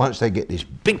 convinced that once they get this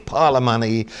big pile of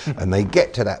money and they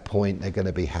get to that point, they're going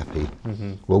to be happy.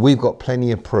 Well, we've got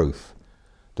plenty of proof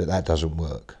that that doesn't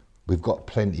work. We've got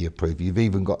plenty of proof. You've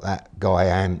even got that guy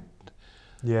Ant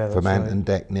from Ant and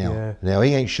Dec now. Now,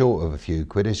 he ain't short of a few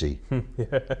quid, is he?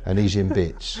 And he's in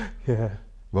bits.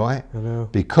 Right? I know.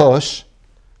 Because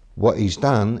what he's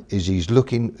done is he's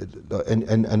looking,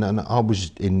 and I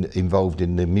was involved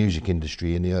in the music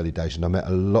industry in the early days, and I met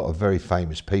a lot of very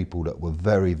famous people that were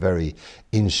very, very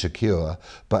insecure,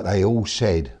 but they all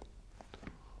said,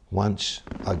 once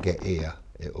I get here,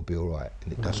 it'll be all right,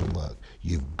 and it doesn't work.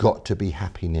 You've got to be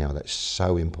happy now. That's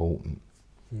so important.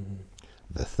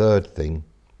 The third thing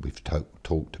we've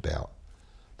talked about,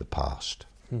 the past.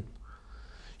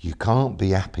 You can't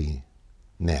be happy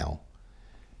now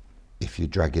if you're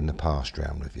dragging the past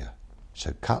around with you.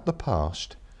 So cut the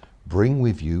past, bring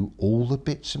with you all the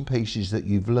bits and pieces that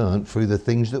you've learned through the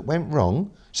things that went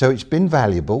wrong, so it's been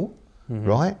valuable,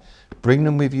 right? Bring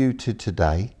them with you to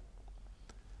today.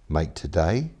 Make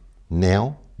today,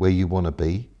 now, where you want to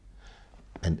be,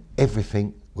 and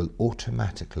everything will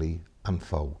automatically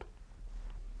unfold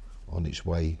on its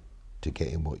way to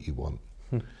getting what you want.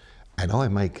 And I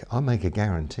make a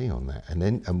guarantee on that.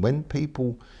 And when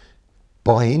people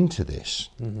buy into this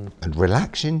and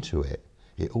relax into it,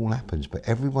 it all happens. But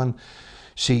everyone,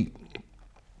 see,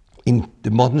 in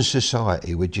the modern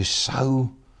society, we're just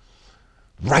so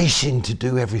racing to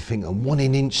do everything and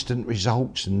wanting instant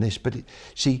results and this. But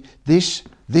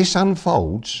this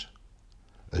unfolds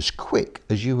as quick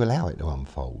as you allow it to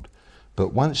unfold.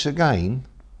 But once again,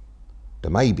 the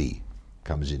maybe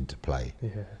comes into play,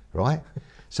 right?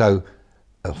 So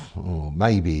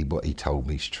maybe what he told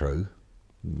me is true.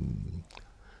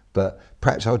 But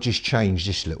perhaps I'll just change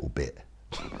this little bit.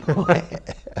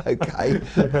 Right? Okay.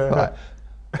 Right.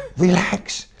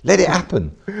 Relax. Let it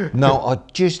happen. No,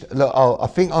 I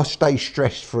think I'll stay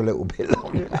stressed for a little bit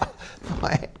longer.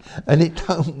 Right? And it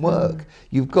don't work.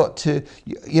 You've got to,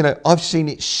 I've seen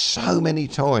it so many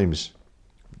times.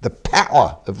 The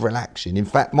power of relaxing. In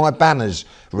fact, my banners,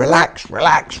 relax,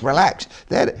 relax, relax.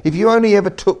 If you only ever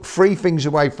took 3 things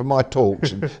away from my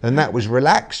talks, and that was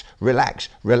relax, relax,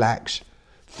 relax,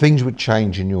 things would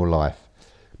change in your life.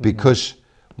 Because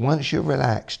once you're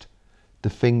relaxed, the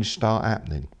things start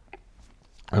happening.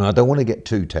 And I don't want to get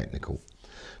too technical,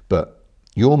 but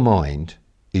your mind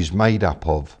is made up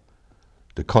of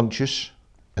the conscious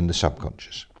and the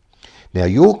subconscious. Now,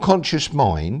 your conscious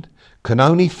mind can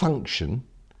only function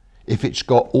if it's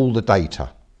got all the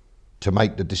data to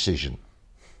make the decision,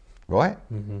 right?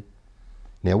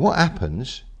 Now, what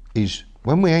happens is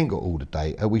when we ain't got all the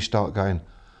data, we start going,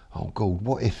 oh God,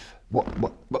 what if, what,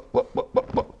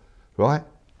 right?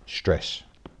 Stress.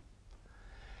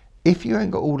 If you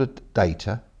ain't got all the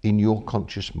data in your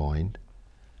conscious mind,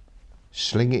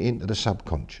 sling it into the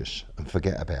subconscious and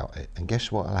forget about it. And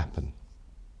guess what will happen?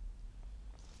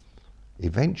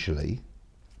 Eventually,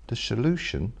 the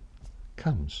solution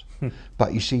comes.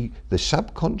 But you see, the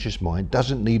subconscious mind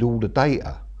doesn't need all the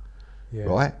data,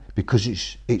 right? Because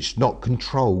it's not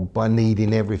controlled by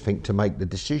needing everything to make the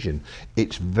decision.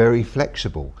 It's very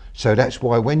flexible. So that's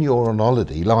why when you're on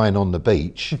holiday, lying on the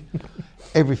beach,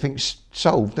 everything's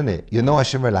solved, isn't it? You're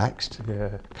nice and relaxed.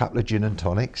 Yeah. Couple of gin and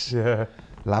tonics. Yeah.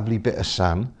 Lovely bit of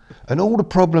sun, and all the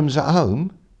problems at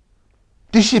home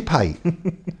dissipate,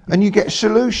 and you get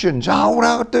solutions. Oh,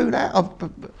 well, I'll do that. I'll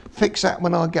fix that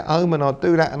when I get home, and I'll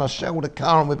do that, and I'll sell the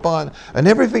car, and we're buying, and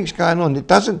everything's going on. It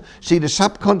doesn't, see, the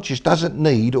subconscious doesn't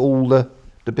need all the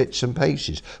bits and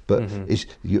pieces, but it's,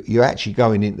 you're actually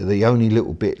going into the only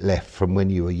little bit left from when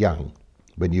you were young,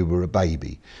 when you were a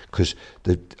baby, because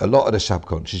a lot of the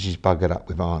subconscious is buggered up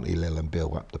with Auntie Lil and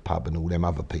Bill up the pub and all them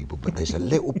other people, but there's a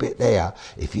little bit there.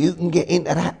 If you can get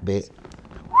into that bit,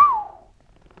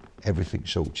 everything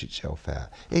sorts itself out.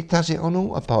 It does it on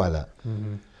autopilot.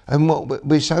 And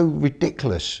we're so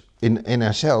ridiculous in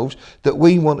ourselves that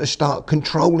we want to start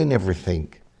controlling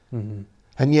everything. And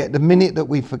yet the minute that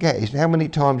we forget is, how many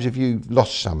times have you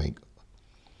lost something?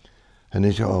 And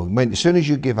there's, as soon as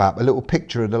you give up, a little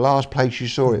picture of the last place you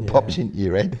saw it pops into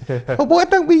your head. Well, why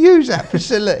don't we use that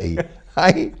facility?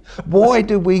 Hey, why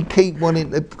do we keep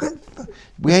wanting to?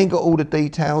 We ain't got all the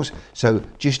details, so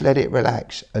just let it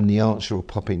relax, and the answer will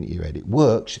pop into your head. It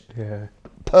works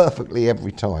perfectly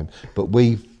every time, but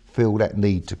we feel that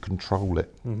need to control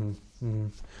it.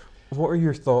 What are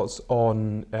your thoughts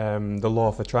on the law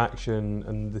of attraction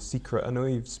and The Secret? I know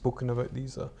you've spoken about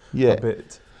these a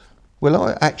bit. Well,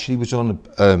 I actually was on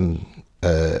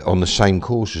the same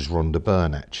course as Rhonda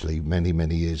Byrne, actually, many,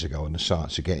 many years ago, on the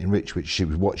Science of Getting Rich, which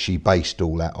was what she based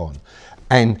all that on.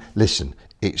 And listen,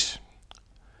 it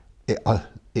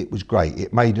was great.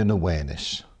 It made an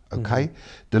awareness, okay?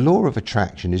 The law of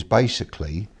attraction is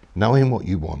basically knowing what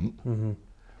you want,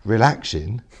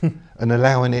 relaxing, and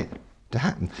allowing it to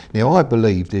happen. Now, I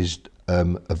believe there's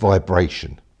a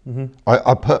vibration.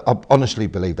 I honestly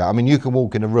believe that. I mean, you can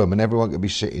walk in a room and everyone could be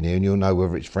sitting here and you'll know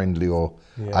whether it's friendly or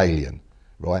alien,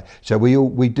 right? So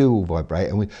we do all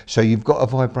vibrate, and so you've got to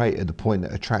vibrate at the point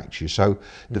that attracts you. So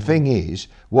the thing is,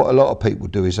 what a lot of people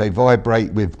do is they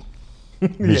vibrate with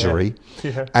misery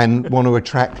and want to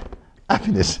attract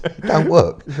happiness. It don't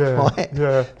work, right?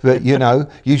 But you know,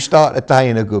 you start a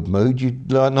day in a good mood,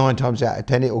 9 times out of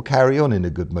 10 it will carry on in a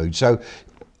good mood. So,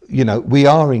 you know, we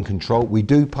are in control. We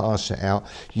do pass it out.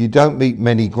 You don't meet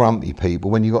many grumpy people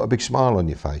when you've got a big smile on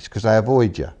your face, because they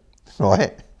avoid you,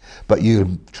 right? But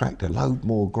you attract a load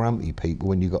more grumpy people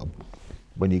when you're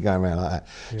going around like that.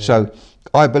 So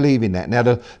I believe in that. Now,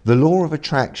 the law of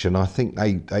attraction, I think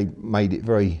they made it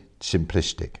very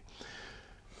simplistic.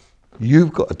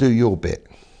 You've got to do your bit.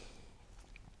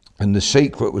 And The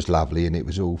Secret was lovely, and it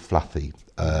was all fluffy,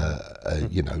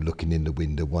 you know, looking in the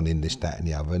window, wanting this, that and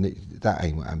the other, and that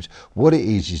ain't what happens. What it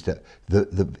is that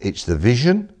it's the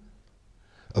vision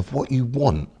of what you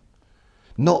want,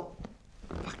 not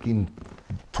fucking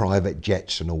private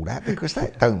jets and all that, because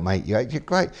that don't make you. You're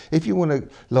great. If you want to,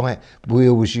 like we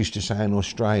always used to say in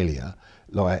Australia,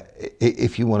 like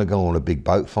if you want to go on a big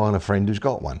boat, find a friend who's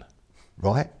got one,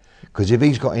 right? Because if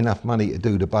he's got enough money to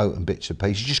do the boat and bits and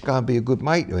pieces, just go and be a good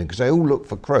mate to him, because they all look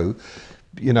for crew.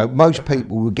 You know, most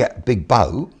people will get a big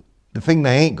boat. The thing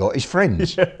they ain't got is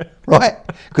friends, right?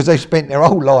 Because they spent their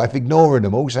whole life ignoring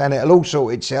them all, saying it'll all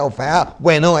sort itself out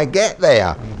when I get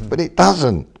there. But it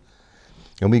doesn't.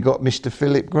 And we got Mr.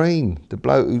 Philip Green, the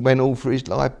bloke who went all for his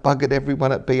life, buggered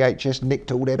everyone at BHS,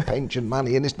 nicked all their pension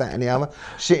money and this, that and the other,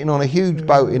 sitting on a huge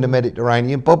boat in the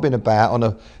Mediterranean, bobbing about on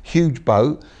a huge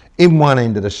boat, in one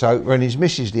end of the sofa, and his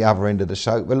missus the other end of the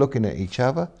sofa, looking at each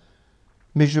other,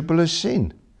 miserable as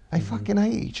sin. They fucking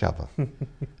hate each other,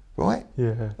 right?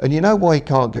 And you know why he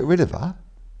can't get rid of her?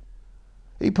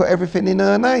 He put everything in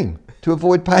her name to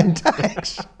avoid paying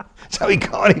tax. So he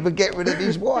can't even get rid of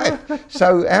his wife.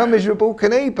 So how miserable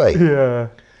can he be?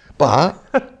 But,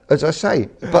 as I say,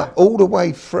 but all the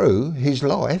way through his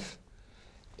life,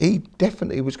 he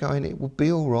definitely was going, it will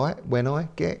be all right when I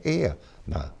get here.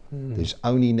 No, there's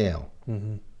only now.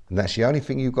 And that's the only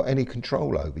thing you've got any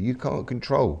control over. You can't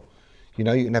control. You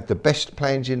know, you can have the best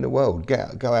plans in the world,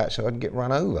 go outside and get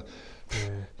run over.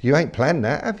 You ain't planned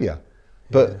that, have you?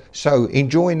 But so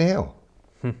enjoy now.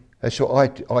 That's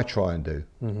what I try and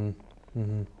do.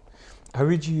 How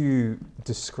would you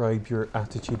describe your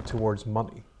attitude towards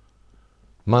money?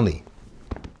 Money.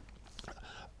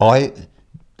 The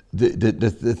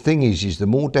thing is the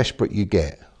more desperate you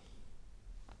get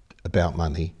about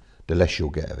money, the less you'll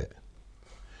get of it.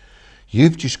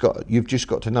 You've just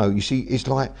got to know. You see, it's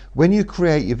like when you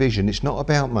create your vision, it's not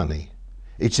about money.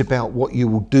 It's about what you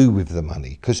will do with the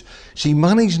money. Because see,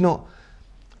 money's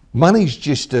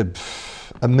just a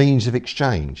means of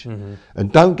exchange.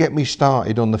 And don't get me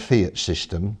started on the fiat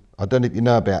system. I don't know if you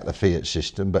know about the fiat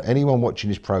system, but anyone watching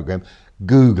this program,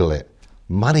 Google it.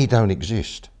 Money don't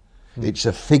exist. It's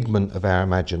a figment of our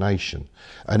imagination.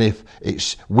 And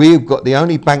we've got the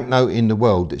only banknote in the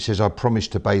world that says, I promise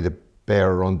to pay the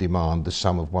bearer on demand the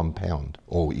sum of £1,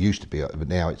 or it used to be, but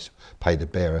now it's pay the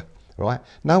bearer, right?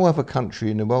 No other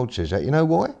country in the world says that. You know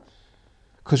why?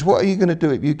 Because what are you going to do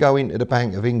if you go into the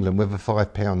Bank of England with a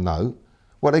 £5 note?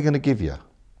 What are they going to give you?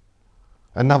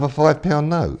 Another £5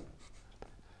 note,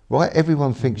 right?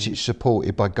 Everyone thinks it's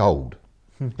supported by gold.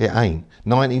 It ain't.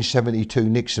 1972,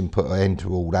 Nixon put an end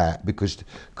to all that because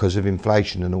of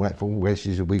inflation and all that.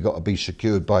 We got to be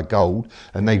secured by gold,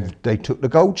 and they took the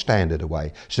gold standard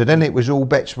away. So then it was all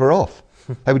bets were off.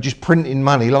 They were just printing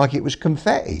money like it was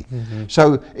confetti.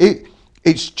 So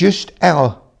it's just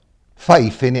our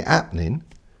faith in it happening.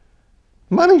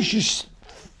 Money's just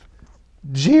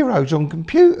zeros on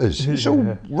computers. It's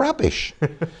all rubbish.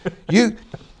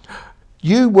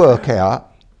 You work out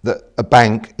that a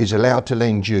bank is allowed to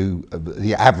lend you,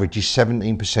 the average is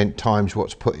 17% times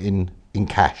what's put in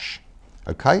cash,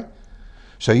 okay?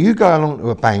 So you go along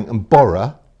to a bank and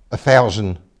borrow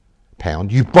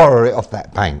 £1,000, you borrow it off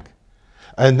that bank,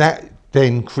 and that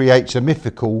then creates a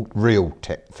mythical real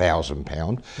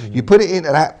 £1,000. You put it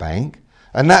into that bank,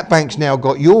 and that bank's now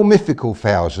got your mythical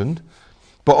 1,000,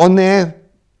 but on their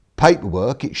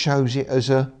paperwork it shows it as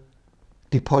a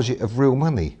deposit of real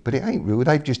money, but it ain't real.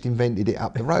 They've just invented it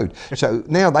up the road. So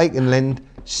now they can lend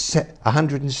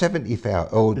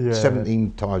 170,000 or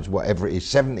 17 times whatever it is,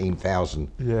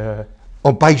 17,000. Yeah.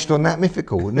 Or based on that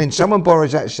mythical, and then someone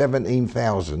borrows that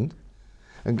 17,000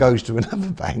 and goes to another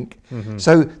bank.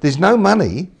 So there's no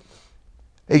money.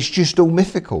 It's just all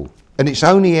mythical, and it's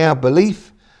only our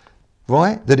belief,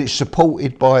 right, that it's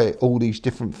supported by all these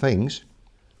different things.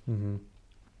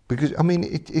 Because, I mean,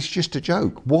 it's just a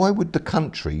joke. Why would the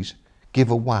countries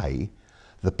give away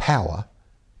the power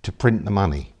to print the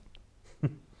money?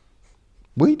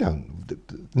 We don't.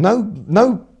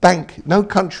 No bank, no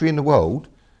country in the world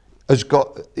has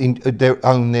got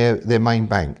their main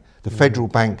bank. The Federal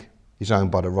Bank is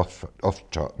owned by the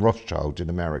Rothschilds in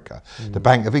America. The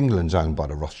Bank of England's owned by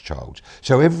the Rothschilds.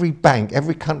 So every bank,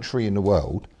 every country in the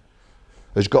world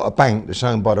has got a bank that's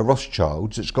owned by the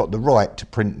Rothschilds that's got the right to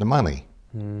print the money.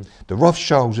 The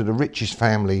Rothschilds are the richest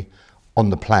family on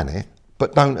the planet,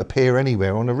 but don't appear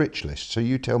anywhere on a rich list. So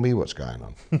you tell me what's going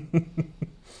on.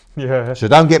 Yeah. So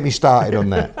don't get me started on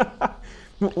that.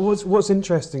 What's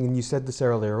interesting, and you said this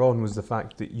earlier on, was the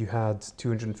fact that you had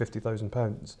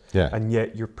 £250,000, and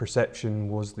yet your perception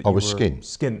was that you were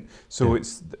skint. So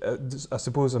it's, I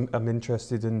suppose I'm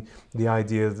interested in the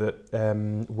idea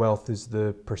that wealth is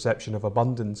the perception of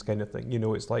abundance kind of thing. You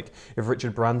know, it's like if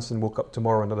Richard Branson woke up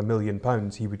tomorrow and had £1 million,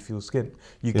 he would feel skint.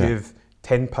 You give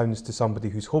 £10 to somebody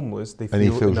who's homeless, they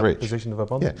feel in a position of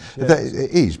abundance. It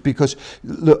is, because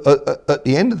look, at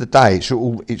the end of the day, it's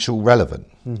all relevant.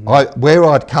 Where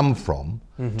I'd come from,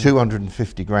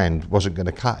 250 grand wasn't going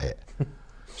to cut it.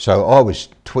 So I was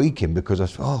tweaking because I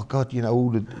thought, oh God, you know, all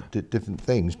the different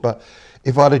things. But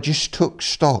if I'd have just took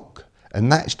stock,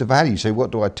 and that's the value. So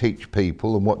what do I teach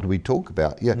people, and what do we talk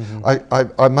about?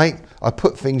 I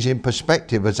put things in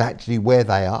perspective as actually where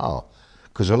they are.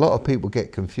 Because a lot of people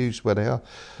get confused where they are.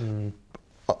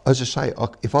 As I say,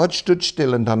 if I'd stood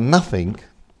still and done nothing,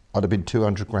 I'd have been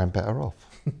 200 grand better off,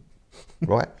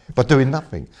 right? By doing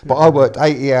nothing. But I worked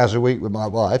 80 hours a week with my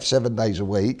wife, 7 days a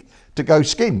week, to go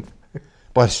skint.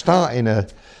 By starting a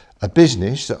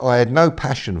business that I had no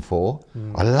passion for.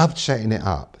 I loved setting it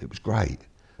up. It was great.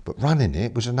 But running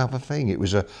it was another thing. It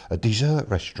was a dessert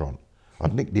restaurant.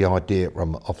 I'd nicked the idea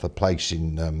off a place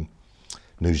in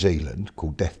New Zealand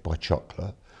called Death by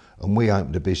Chocolate, and we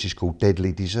opened a business called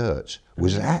Deadly Desserts. It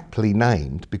was aptly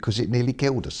named because it nearly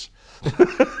killed us.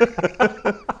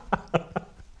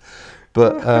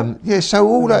 But so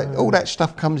all that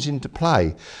stuff comes into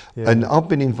play, and I've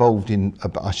been involved in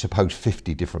I suppose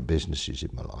 50 different businesses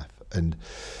in my life, and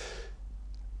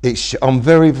I'm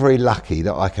very, very lucky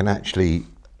that I can actually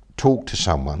talk to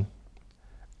someone,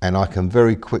 and I can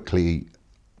very quickly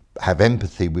have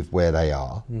empathy with where they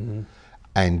are.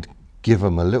 And give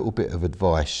them a little bit of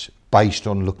advice based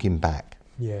on looking back.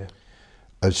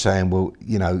 Of saying, well,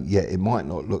 you know, it might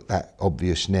not look that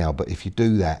obvious now, but if you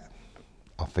do that,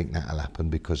 I think that'll happen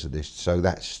because of this. So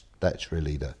that's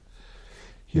really the...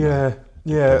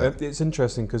 It's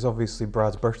interesting because obviously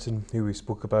Brad Burton, who we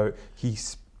spoke about, he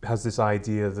has this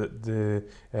idea that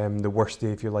the worst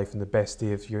day of your life and the best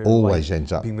day of your always life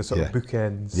ends up being the sort of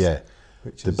bookends. Yeah.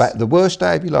 Which The worst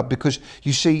day of your life, because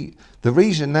you see, the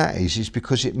reason that is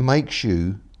because it makes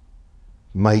you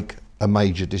make a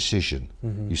major decision.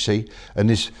 You see,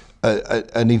 and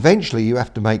and eventually you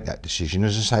have to make that decision.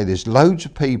 As I say, there's loads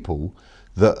of people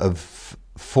that have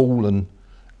fallen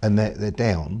and they're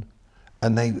down,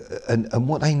 and and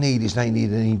what they need is an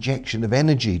injection of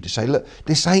energy to say, look,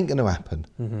 this ain't going to happen.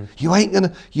 You ain't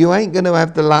gonna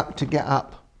have the luck to get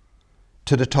up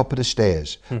to the top of the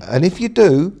stairs. And if you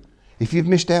do, if you've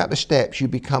missed out the steps, you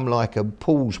become like a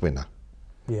pools winner.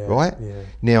 Right? Yeah.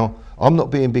 Now, I'm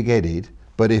not being big-headed,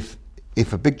 but if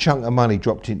a big chunk of money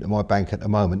dropped into my bank at the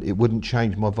moment, it wouldn't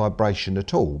change my vibration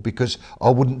at all, because I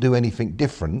wouldn't do anything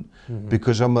different,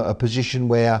 because I'm at a position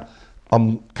where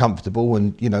I'm comfortable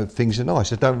and, you know, things are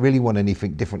nice. I don't really want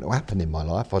anything different to happen in my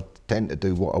life. I tend to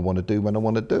do what I want to do when I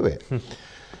want to do it.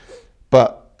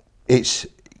 But it's,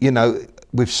 you know,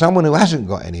 with someone who hasn't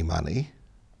got any money,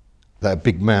 that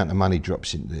big amount of money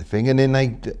drops into the thing, and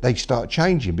then they start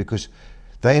changing because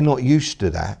they're not used to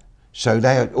that. So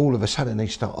they all of a sudden they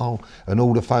start, and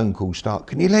all the phone calls start,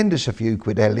 can you lend us a few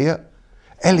quid, Elliot?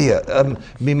 Elliot,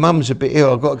 my mum's a bit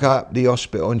ill, I've got to go up to the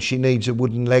hospital and she needs a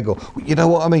wooden leg. Or, you know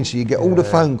what I mean? So you get all the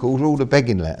phone calls, all the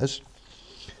begging letters,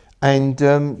 and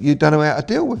you don't know how to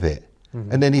deal with it.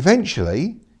 And then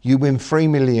eventually you win 3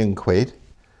 million quid,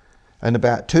 and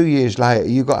about 2 years later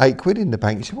you got 8 quid in the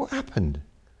bank. You say, what happened?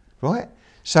 Right?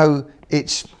 So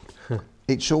it's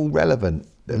all relevant.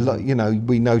 Like, you know,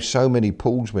 we know so many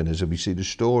pools winners and we see the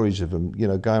stories of them, you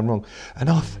know, going wrong. And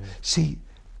see,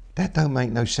 that don't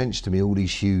make no sense to me, all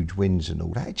these huge wins and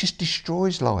all that. It just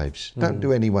destroys lives. Don't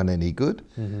do anyone any good.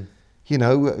 You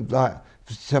know, like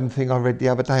something I read the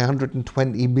other day,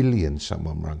 120 million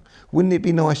someone rung. Wouldn't it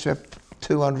be nice to have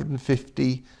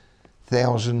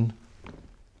 250,000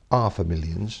 half a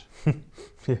millions?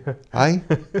 Eh?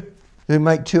 Who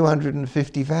make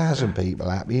 250,000 people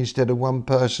happy instead of one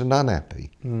person unhappy.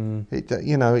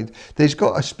 You know, there's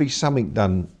got to be something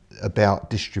done about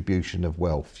distribution of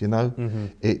wealth. You know,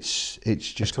 it's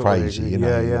just crazy. Agree. You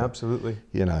know, yeah, absolutely.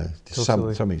 You know,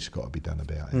 Totally. something's got to be done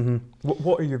about it.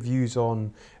 What are your views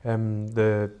on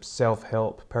the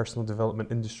self-help, personal development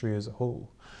industry as a whole?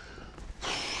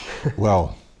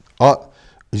 Well,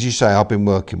 as you say, I've been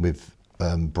working with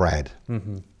Brad.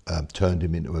 Turned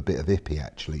him into a bit of hippie,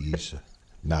 actually.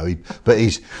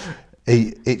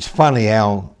 It's funny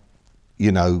how,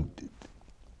 you know,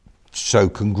 so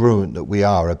congruent that we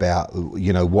are about,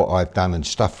 you know, what I've done and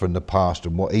stuff from the past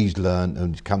and what he's learned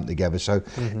and come together. So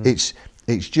it's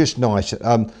just nice.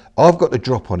 I've got the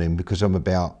drop on him because I'm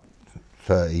about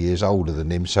 30 years older than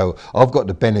him, so I've got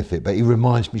the benefit, but he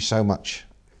reminds me so much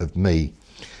of me.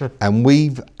 And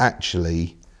we've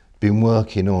actually been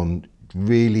working on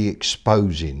really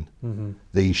exposing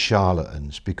these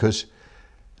charlatans, because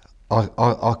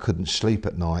I couldn't sleep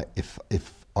at night if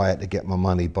I had to get my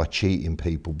money by cheating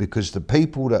people, because the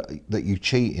people that you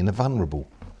cheating are vulnerable.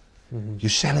 You're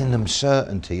selling them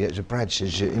certainty, as Brad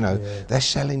says. You know, they're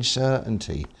selling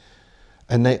certainty,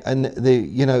 and they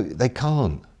you know, they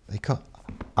can't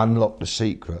unlock the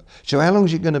secret. So how long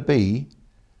is it going to be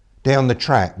down the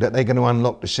track that they're going to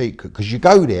unlock the secret? Because you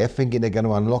go there thinking they're going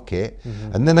to unlock it,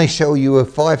 and then they sell you a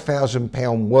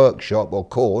 £5,000 workshop or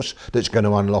course that's going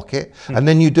to unlock it, and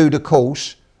then you do the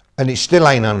course and it still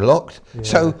ain't unlocked.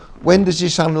 So when does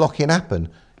this unlocking happen?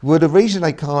 Well, the reason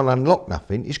they can't unlock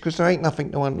nothing is because there ain't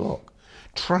nothing to unlock.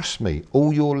 Trust me,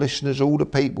 all your listeners, all the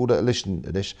people that are listening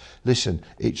to this, listen,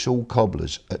 it's all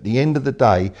cobblers. At the end of the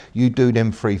day, you do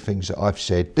them 3 things that I've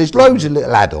said. There's loads of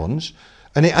little add-ons,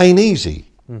 and it ain't easy.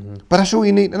 But that's all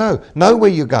you need to know. Know where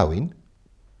you're going.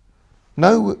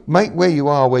 Make where you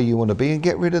are where you want to be, and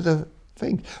get rid of the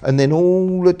things. And then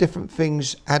all the different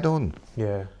things add on.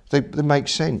 Yeah. They make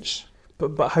sense.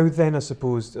 But how then, I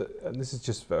suppose, and this is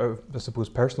just, I suppose,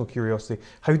 personal curiosity,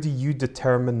 how do you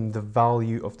determine the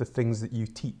value of the things that you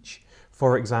teach?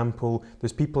 For example,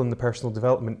 there's people in the personal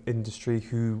development industry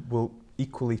who will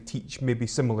equally teach maybe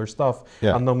similar stuff,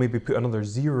 and they'll maybe put another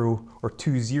 0 or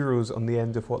 2 zeros on the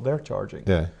end of what they're charging.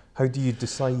 How do you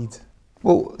decide?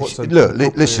 Well,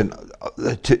 look, listen,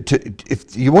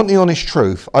 if you want the honest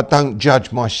truth, I don't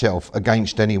judge myself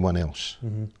against anyone else.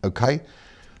 Okay,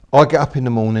 I get up in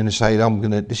the morning and say,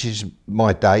 this is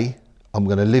my day, I'm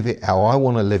going to live it how I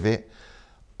want to live it.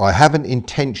 I haven't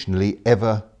intentionally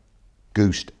ever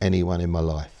goosed anyone in my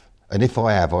life, and if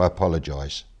I have, I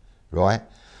apologise, right?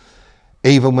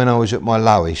 Even when I was at my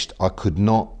lowest, I could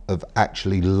not have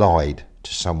actually lied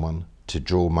to someone to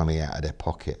draw money out of their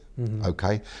pocket.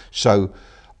 Okay, so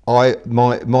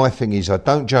my thing is I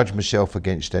don't judge myself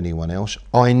against anyone else.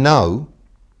 I know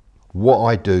what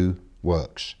I do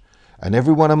works. And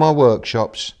every one of my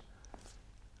workshops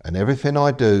and everything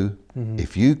I do,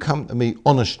 if you come to me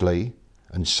honestly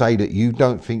and say that you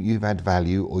don't think you've had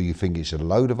value or you think it's a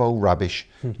load of old rubbish,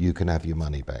 you can have your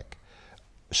money back.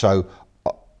 So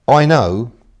I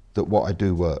know that what I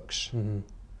do works.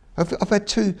 I've had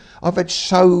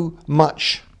so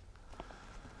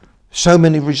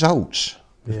many results.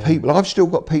 Yeah. People, I've still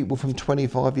got people from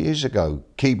 25 years ago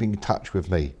keeping in touch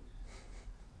with me.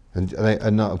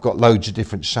 And I've got loads of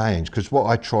different sayings, because what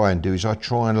I try and do is I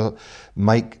try and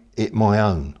make it my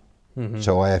own.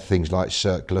 So I have things like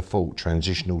circular fault,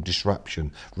 transitional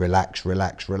disruption, relax,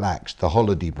 relax, relax, the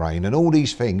holiday brain, and all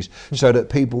these things so that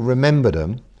people remember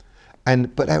them.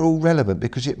 But they're all relevant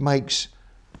because it makes,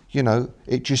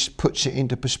 it just puts it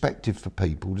into perspective for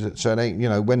people. So they,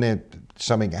 when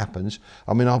something happens,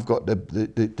 I mean, I've got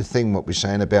the thing what we're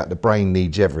saying about the brain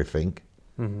needs everything.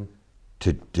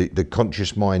 The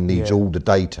conscious mind needs all the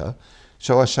data.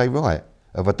 So I say, right,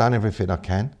 have I done everything I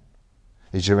can?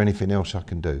 Is there anything else I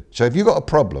can do? So if you've got a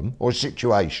problem or a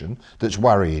situation that's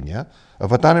worrying you,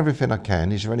 have I done everything I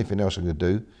can? Is there anything else I can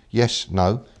do? Yes,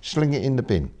 no. Sling it in the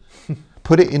bin.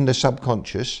 Put it in the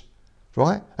subconscious,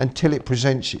 right, until it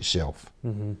presents itself.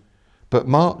 But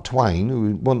Mark Twain,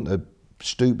 who wasn't the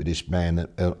stupidest man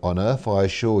on earth, I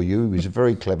assure you, he was a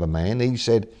very clever man, he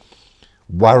said,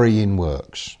 worrying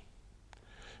works.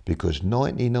 Because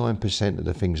 99% of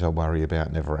the things I worry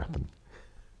about never happen.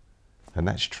 And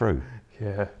that's true.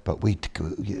 Yeah. But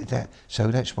so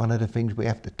that's one of the things we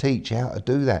have to teach, how to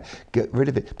do that, get rid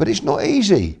of it. But it's not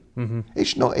easy.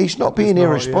 It's not being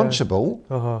irresponsible.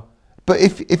 Yeah. But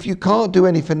if you can't do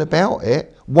anything about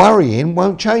it, worrying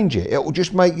won't change it. It will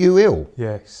just make you ill.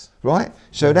 Yes. Right?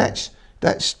 So that's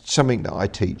something that I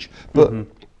teach. But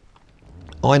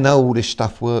I know all this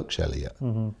stuff works, Elliot.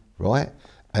 Right?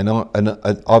 And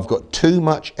I've got too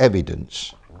much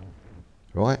evidence.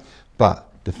 Right?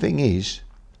 But the thing is,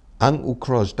 Uncle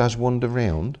Cros does wander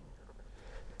round,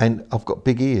 and I've got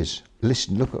big ears.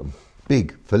 Listen, look at them.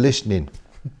 Big for listening.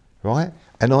 Right?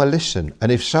 And I listen.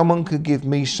 And if someone could give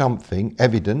me something,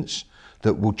 evidence,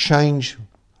 that will change,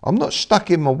 I'm not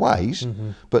stuck in my ways,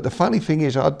 but the funny thing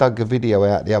is I dug a video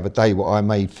out the other day, what I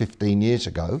made 15 years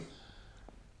ago,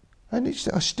 and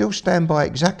I still stand by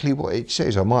exactly what it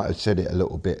says. I might have said it a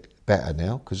little bit better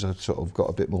now, because I've sort of got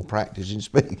a bit more practice in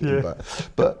speaking,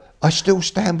 but I still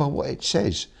stand by what it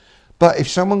says. But if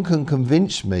someone can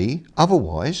convince me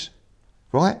otherwise,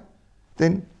 right,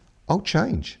 then I'll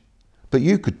change. But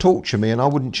you could torture me and I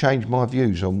wouldn't change my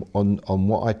views on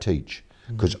what I teach,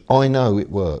 because I know it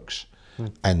works.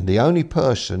 And the only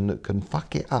person that can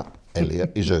fuck it up,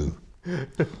 Elliot, is who?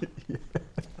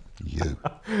 You.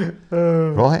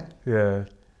 Right? Yeah.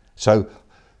 So,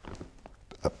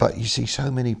 but you see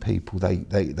so many people, they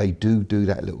do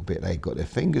that a little bit. They've got their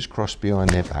fingers crossed behind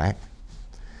their back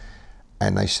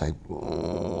and they say,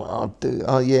 I'll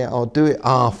do it,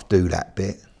 half do that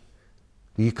bit.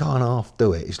 You can't half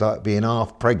do it. It's like being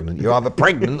half pregnant. You're either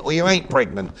pregnant or you ain't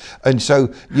pregnant. And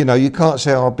so, you can't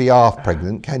say I'll be half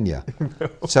pregnant, can you? No.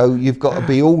 So you've got to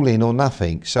be all in or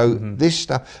nothing. So this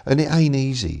stuff, and it ain't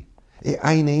easy. It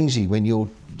ain't easy when you're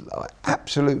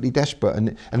absolutely desperate.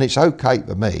 And it's okay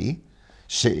for me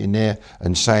sitting there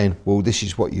and saying, well, this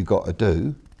is what you got to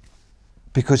do.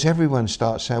 Because everyone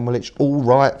starts saying, well, it's all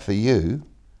right for you.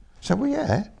 So, well,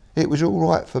 yeah, it was all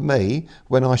right for me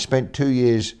when I spent 2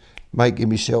 years making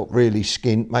myself really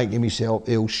skint, making myself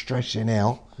ill, stressing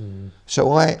out.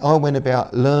 So I went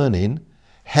about learning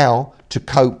how to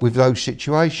cope with those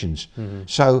situations.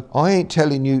 So I ain't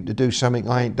telling you to do something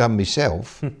I ain't done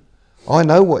myself. I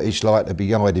know what it's like to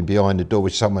be hiding behind the door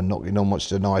with someone knocking on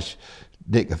what's a nice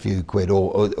nick a few quid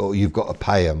or you've got to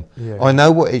pay them. Yeah. I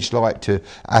know what it's like to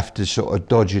have to sort of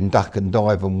dodge and duck and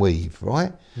dive and weave,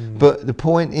 right? But the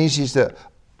point is that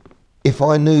if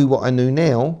I knew what I knew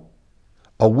now,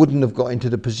 I wouldn't have got into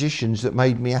the positions that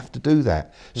made me have to do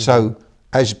that. So,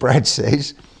 as Brad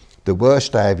says, the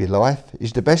worst day of your life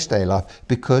is the best day of life,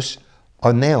 because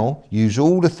I now use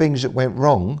all the things that went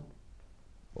wrong,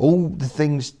 all the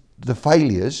things, the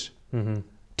failures,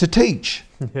 to teach.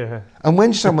 Yeah. And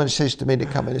when someone says to me, they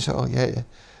come in and say, oh yeah,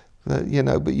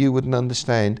 but you wouldn't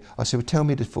understand. I say, well, tell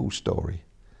me the full story.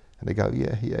 And they go,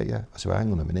 yeah. I say, well,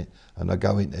 hang on a minute. And I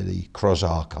go into the Cros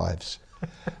archives.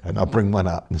 And I bring one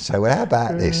up and say, well, how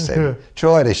about this then?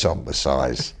 Try this on for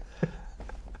size.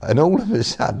 And all of a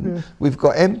sudden, we've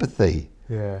got empathy.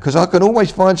 Yeah. Because I can always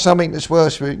find something that's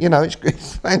worse.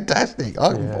 It's fantastic.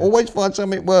 I can always find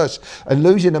something worse. And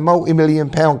losing a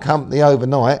multi-million-pound company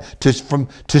overnight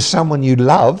to someone you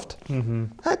loved,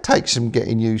 that takes some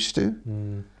getting used to.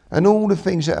 And all the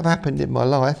things that have happened in my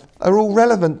life are all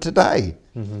relevant today.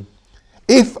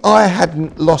 If I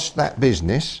hadn't lost that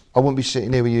business, I wouldn't be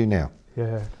sitting here with you now.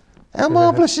 Yeah. How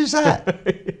marvellous is that?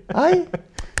 Eh?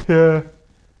 Yeah.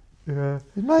 Yeah.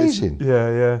 Amazing.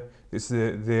 Yeah. It's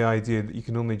the idea that you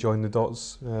can only join the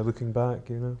dots looking back,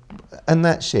 And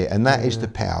that's it, and that is the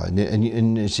power. And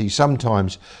you see,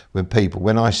 sometimes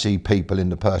when I see people in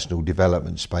the personal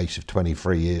development space of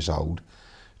 23 years old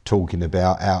talking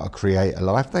about how to create a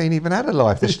life, they ain't even had a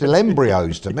life. They're still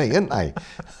embryos to me, aren't they?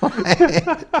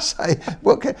 Say,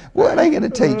 what are they going to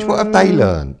teach? What have they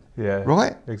learned? Yeah,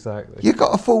 right? Exactly. You've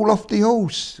got to fall off the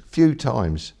horse a few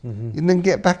times and then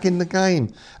get back in the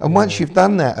game. And once you've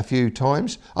done that a few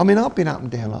times, I mean, I've been up and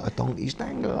down like a donkey's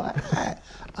dangle like that,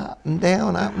 up and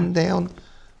down.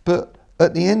 But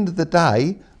at the end of the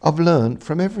day, I've learned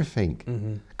from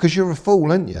everything. Because you're a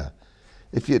fool, aren't you?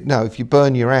 If you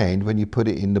burn your hand when you put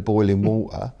it in the boiling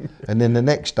water, and then the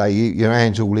next day your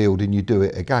hand's all healed and you do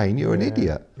it again, you're an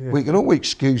idiot. Yeah. We can always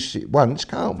excuse it once,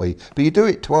 can't we? But you do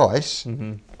it twice,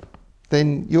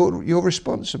 then you're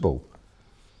responsible.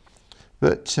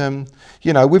 But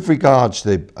with regards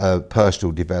to the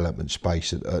personal development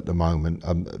space at the moment,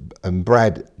 and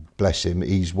Brad, bless him,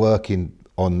 he's working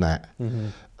on that,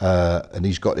 and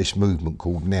he's got this movement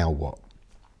called Now What,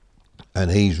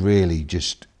 and he's really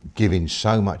just giving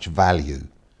so much value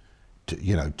to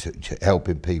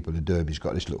helping people and doing. He's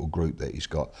got this little group that he's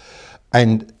got,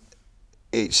 and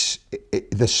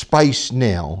the space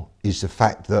now is the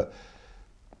fact that,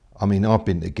 I mean, I've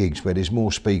been to gigs where there's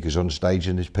more speakers on stage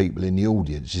than there's people in the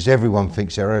audience. Is everyone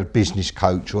thinks they're a business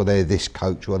coach or they're this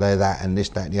coach or they're that and this,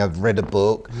 that, and I've read a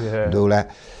book and all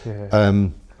that. Yeah.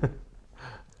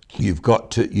 You've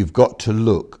got to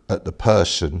look at the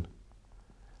person,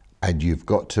 and you've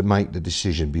got to make the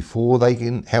decision before they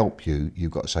can help you.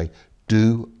 You've got to say,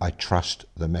 do I trust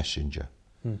the messenger?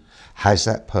 Has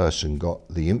that person got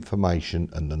the information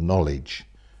and the knowledge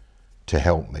to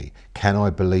help me? Can I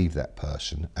believe that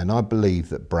person? And I believe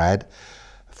that Brad,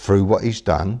 through what he's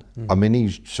done, I mean,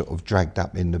 he's sort of dragged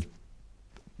up in the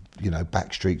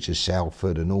back streets of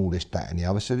Salford and all this, that and the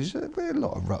other. So there's a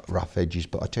lot of rough edges,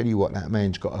 but I tell you what, that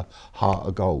man's got a heart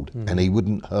of gold, and he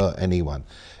wouldn't hurt anyone.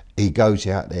 He goes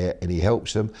out there and he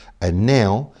helps them, and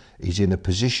now he's in a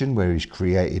position where he's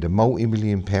created a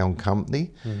multi-million-pound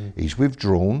company. He's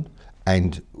withdrawn,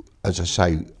 and as I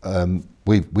say,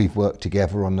 we've worked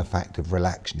together on the fact of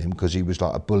relaxing him, because he was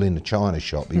like a bull in a china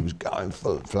shop. He was going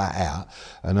flat out,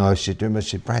 and I said to him,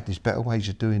 Brad, there's better ways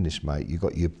of doing this, mate. You've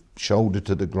got your shoulder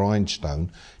to the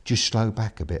grindstone, just slow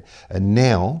back a bit. And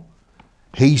now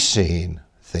he's seeing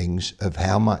things of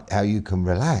how you can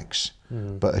relax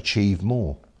but achieve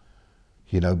more.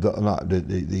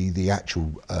 The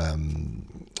actual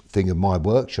thing of my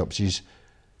workshops is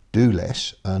do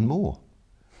less, earn more,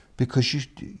 because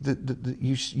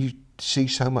you see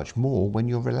so much more when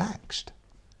you're relaxed,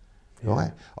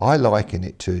 right? I liken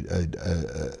it to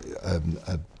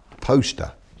a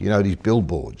poster, these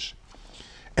billboards.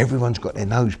 Everyone's got their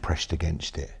nose pressed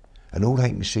against it, and all they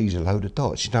can see is a load of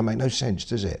dots. It don't make no sense,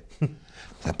 does it?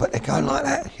 But they're going like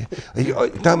that.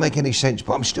 It don't make any sense,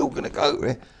 but I'm still going to go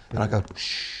there. And I go,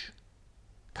 shh,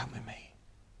 come with me.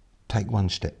 Take one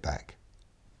step back.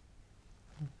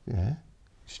 Yeah,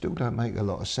 still don't make a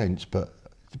lot of sense, but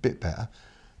it's a bit better.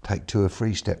 Take 2 or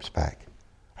 3 steps back.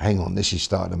 Hang on, this is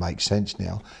starting to make sense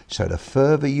now. So the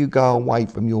further you go away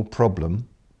from your problem,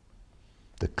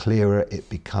 the clearer it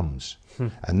becomes.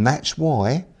 And that's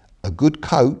why a good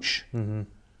coach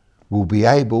will be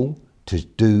able to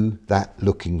do that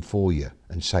looking for you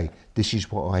and say, this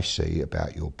is what I see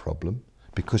about your problem.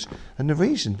 And the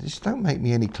reason, this don't make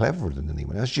me any cleverer than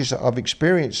anyone else, just that I've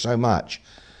experienced so much,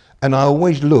 and I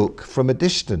always look from a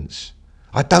distance.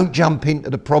 I don't jump into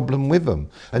the problem with them.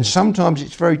 And sometimes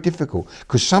it's very difficult,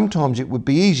 because sometimes it would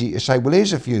be easy to say, well,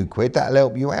 here's a few quid, that'll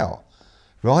help you out,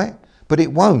 right? But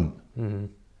it won't.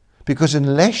 Because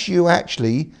unless you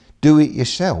actually do it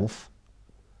yourself,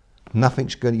 you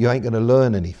ain't going to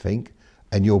learn anything,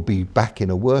 and you'll be back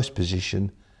in a worse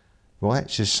position.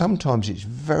 Right, so sometimes it's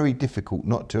very difficult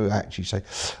not to actually say,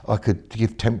 I could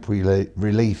give temporary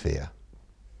relief here.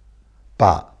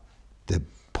 But the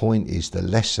point is, the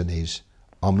lesson is,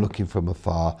 I'm looking from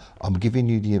afar, I'm giving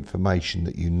you the information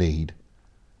that you need,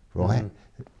 right?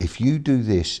 If you do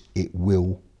this, it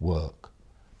will work.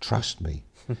 Trust me.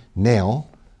 Now,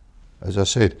 as I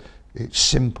said, it's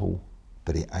simple,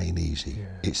 but it ain't easy.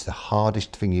 It's the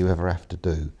hardest thing you ever have to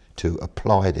do, to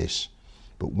apply this.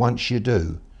 But once you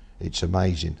do, it's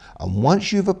amazing. And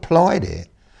once you've applied it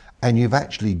and you've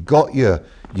actually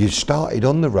you've started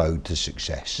on the road to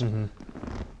success,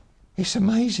 it's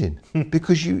amazing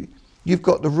because you've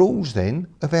got the rules then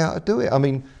of how to do it. I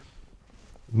mean,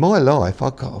 my life,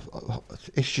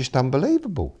 it's just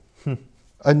unbelievable.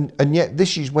 And yet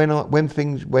this is when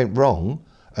things went wrong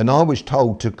and I was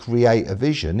told to create a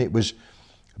vision. It was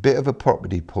a bit of a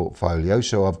property portfolio,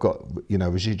 so I've got,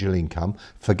 residual income.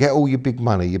 Forget all your big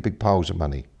money, your big piles of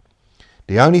money.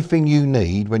 The only thing you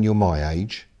need when you're my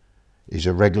age is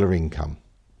a regular income.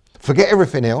 Forget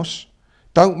everything else.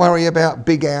 Don't worry about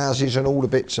big houses and all the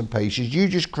bits and pieces. You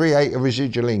just create a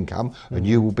residual income and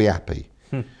you will be happy.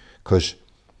 Because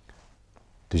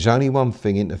there's only one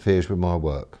thing interferes with my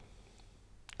work.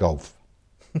 Golf.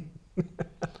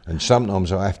 And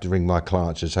sometimes I have to ring my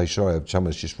clients and say, sorry,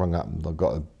 someone's just rung up and I've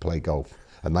got to play golf.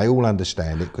 And they all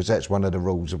understand it because that's one of the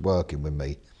rules of working with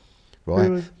me, right?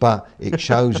 Really? But it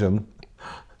shows them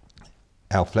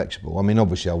how flexible. I mean,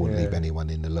 obviously I wouldn't leave anyone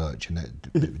in the lurch and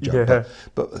that bit of a joke.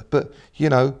 But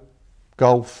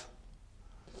golf,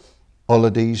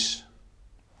 holidays,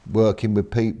 working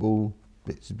with people,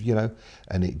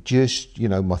 and it just,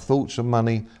 my thoughts on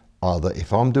money are that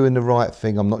if I'm doing the right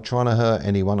thing, I'm not trying to hurt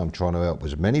anyone, I'm trying to help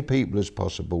as many people as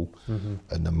possible,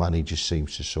 and the money just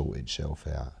seems to sort itself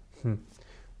out.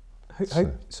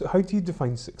 So how do you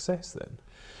define success then?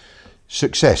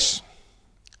 Success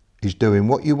is doing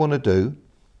what you want to do,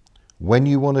 when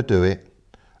you want to do it,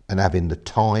 and having the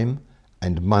time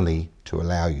and money to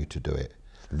allow you to do it.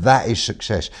 That is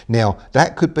success. Now,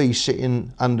 that could be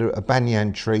sitting under a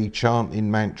banyan tree chanting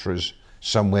mantras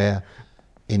somewhere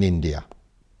in India.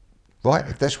 Right?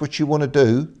 If that's what you want to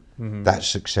do, that's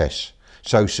success.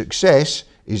 So success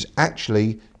is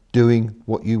actually doing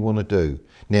what you want to do.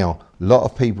 Now, a lot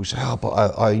of people say, but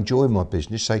I enjoy my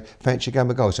business. Say, fancy a game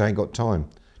of golf? I ain't got time. Do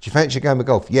you fancy a game of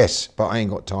golf? Yes, but I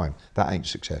ain't got time. That ain't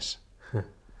success.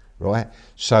 Right?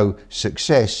 So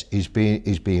success is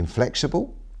being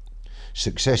flexible.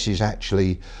 Success is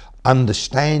actually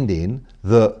understanding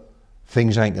that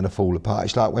things ain't going to fall apart.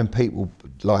 It's like when people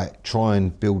try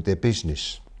and build their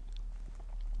business.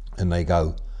 And they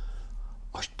go,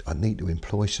 I need to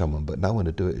employ someone, but no one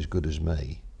to do it as good as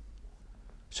me.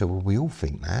 So we all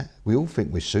think that. We all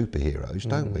think we're superheroes,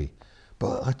 don't we?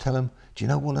 But I tell them, do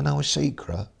you want to know a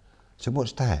secret? So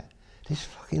what's that? There's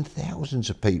fucking thousands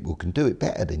of people can do it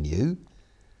better than you,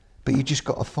 but you just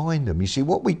got to find them. You see,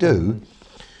 what we do,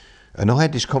 and I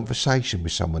had this conversation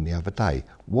with someone the other day,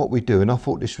 what we do, and I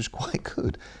thought this was quite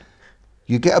good,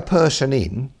 you get a person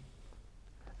in,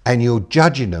 and you're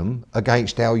judging them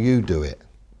against how you do it,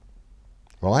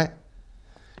 right?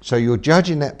 So you're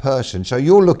judging that person, so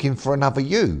you're looking for another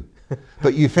you.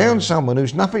 But you found someone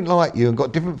who's nothing like you and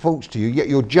got different faults to you, yet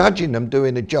you're judging them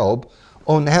doing a job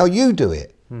on how you do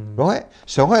it, right?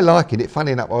 So I likened it,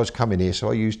 funny enough, I was coming here, so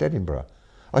I used Edinburgh.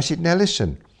 I said, now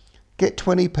listen, get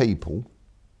 20 people,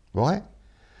 right?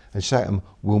 And say to them,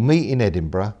 we'll meet in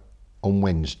Edinburgh on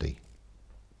Wednesday.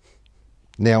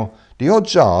 Now, the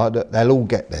odds are that they'll all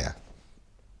get there,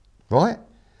 right?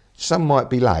 Some might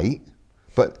be late,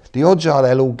 but the odds are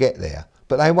they'll all get there.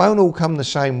 But they won't all come the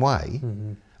same way,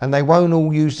 and they won't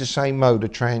all use the same mode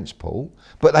of transport,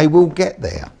 but they will get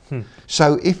there.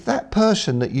 So if that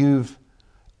person that you've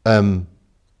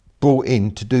brought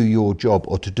in to do your job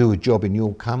or to do a job in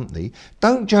your company,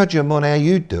 don't judge them on how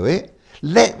you do it.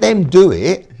 Let them do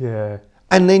it. Yeah.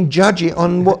 And then judge it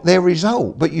on what their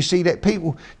result. But you see that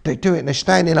people, they do it and they're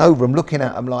standing over them, looking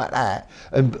at them like that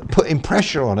and putting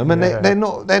pressure on them, and they're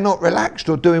not relaxed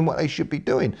or doing what they should be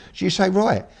doing. So you say,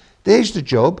 right, there's the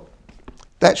job.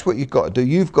 That's what you've got to do.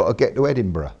 You've got to get to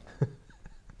Edinburgh,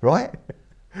 right?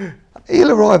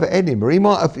 He'll arrive at Edinburgh. He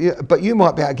might have, but you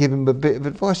might be able to give him a bit of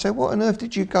advice. Say, what on earth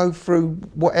did you go through?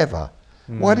 Whatever.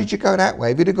 Why did you go that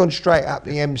way? If you'd have gone straight up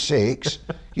the M6,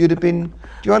 you'd have been... Do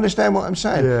you understand what I'm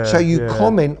saying? Yeah, so you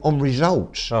comment on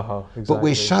results. Exactly. But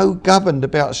we're so governed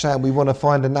about saying we want to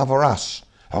find another us.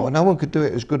 Oh, no one could do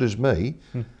it as good as me.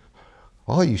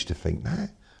 I used to think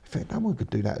that. I think no one could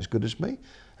do that as good as me.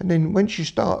 And then once you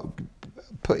start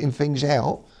putting things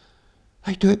out,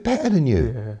 they do it better than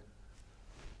you.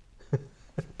 Yeah.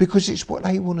 Because it's what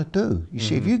they want to do. You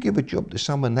see, if you give a job to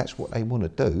someone that's what they want to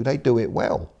do, they do it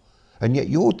well. And yet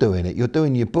you're doing it. You're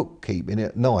doing your bookkeeping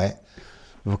at night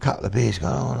with a couple of beers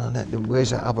going, where's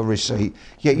that other receipt?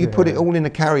 Yet you put it all in a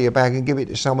carrier bag and give it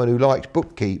to someone who likes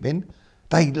bookkeeping.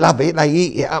 They love it. They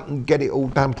eat it up and get it all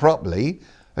done properly.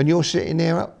 And you're sitting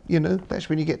there up, that's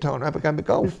when you get time to have a game of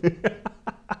golf.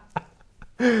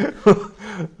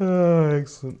 Oh,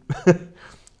 excellent.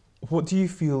 What do you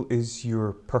feel is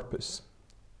your purpose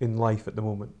in life at the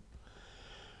moment?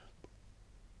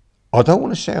 I don't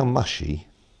want to sound mushy,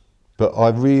 but I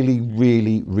really,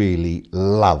 really, really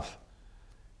love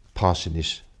passing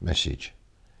this message,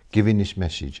 giving this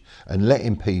message, and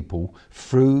letting people,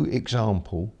 through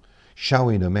example,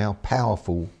 showing them how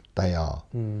powerful they are,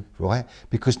 right?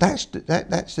 Because that's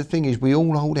the thing, is we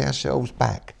all hold ourselves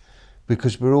back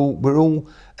because we're all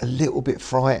a little bit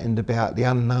frightened about the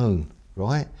unknown,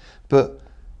 right? But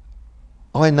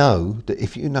I know that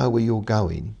if you know where you're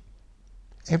going,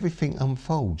 everything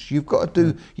unfolds. You've got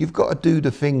to do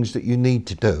the things that you need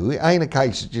to do. It ain't a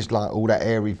case of just like all that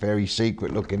airy fairy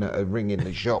secret looking at a ring in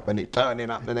the shop and it turning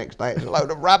up the next day. It's a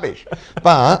load of rubbish.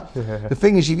 But the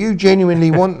thing is, if you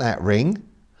genuinely want that ring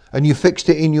and you fixed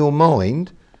it in your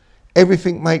mind,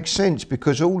 everything makes sense,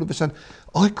 because all of a sudden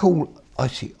I've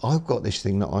got this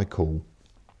thing that I call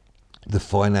the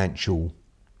financial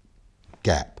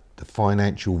gap, the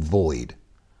financial void,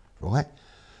 right?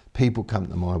 People come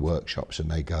to my workshops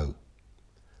and they go,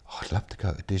 oh, I'd love to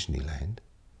go to Disneyland.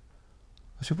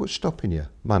 I said, what's stopping you?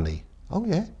 Money. Oh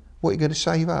yeah. What are you going to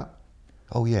save up?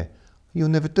 Oh yeah. You'll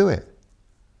never do it.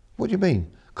 What do you mean?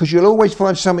 Because you'll always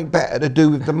find something better to do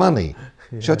with the money.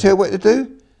 Yeah. So I tell you what to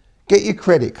do? Get your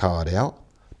credit card out,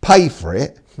 pay for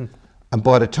it, and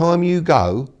by the time you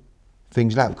go,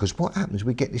 things happen. Because what happens,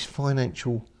 we get this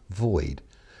financial void.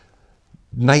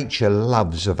 Nature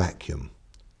loves a vacuum.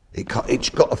 It's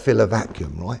got to fill a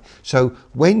vacuum, right? So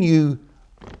when you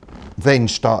then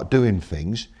start doing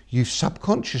things, you've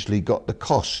subconsciously got the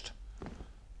cost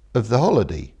of the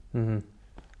holiday. Mm-hmm.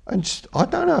 And I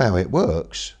don't know how it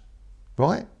works,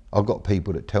 right? I've got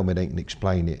people that tell me they can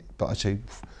explain it, but I say,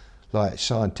 like,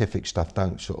 scientific stuff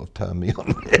don't sort of turn me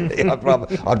on really.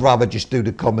 I'd rather just do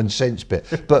the common sense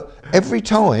bit. But every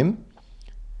time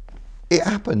it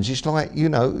happens, it's like, you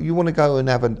know, you want to go and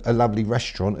have a lovely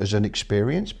restaurant as an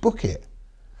experience, book it.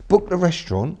 Book the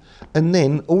restaurant, and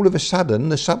then all of a sudden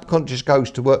the subconscious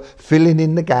goes to work filling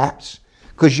in the gaps,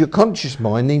 because your conscious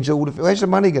mind needs all of it. Where's the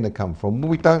money going to come from? Well,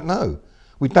 we don't know.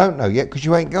 We don't know yet, because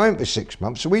you ain't going for 6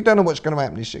 months, so we don't know what's going to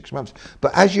happen in 6 months.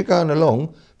 But as you're going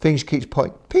along, things keep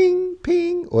ping,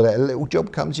 ping, or that little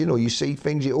job comes in, or you see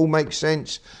things, it all makes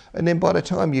sense. And then by the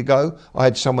time you go, I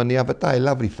had someone the other day, a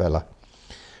lovely fella,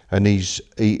 and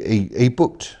he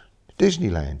booked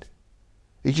Disneyland.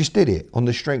 He just did it on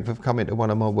the strength of coming to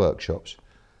one of my workshops.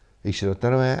 He said, I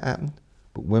don't know how it happened,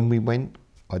 but when we went,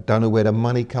 I don't know where the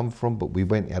money come from, but we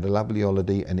went, had a lovely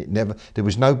holiday, and there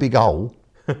was no big hole,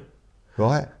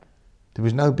 right? There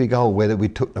was no big hole where we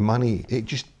took the money. It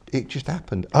just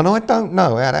happened. And I don't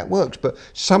know how that works, but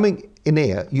something in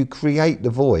here, you create the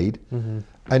void,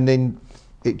 and then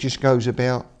it just goes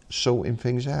about sorting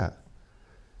things out.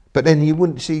 But then you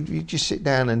wouldn't see, you just sit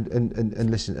down and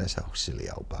listen to this, oh, silly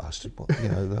old bastard, you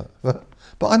know.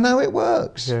 But I know it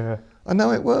works. Yeah. I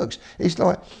know it works. It's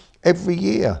like every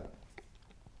year,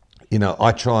 you know,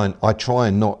 I try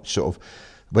and not sort of,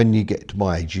 when you get to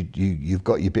my age, you've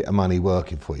got your bit of money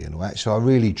working for you and all that. So I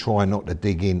really try not to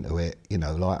dig into it, you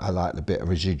know, like I like the bit of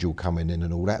residual coming in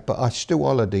and all that. But I still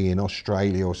holiday in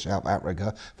Australia or South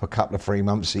Africa for a couple of 3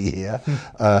 months a year,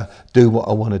 do what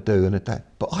I want to do and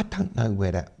that. But I don't know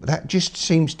where that just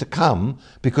seems to come,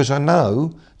 because I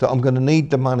know that I'm going to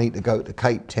need the money to go to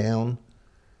Cape Town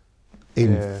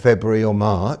in February or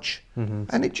March,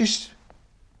 and it just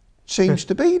seems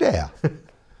to be there.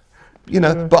 You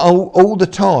know, but all the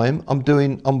time I'm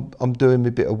doing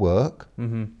a bit of work,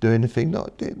 doing the thing. I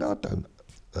don't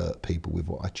hurt people with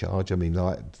what I charge. I mean,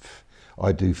 like,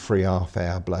 I do 3.5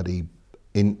 hour bloody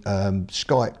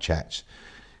Skype chats.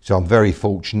 So I'm very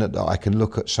fortunate that I can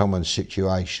look at someone's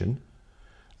situation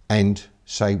and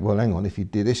say, well, hang on, if you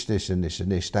did this, this, and this,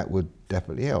 and this, that would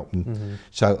definitely help. And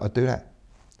so I do that.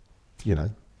 You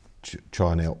know,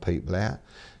 try and help people out.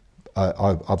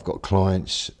 I've got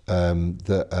clients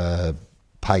that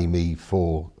pay me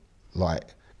for,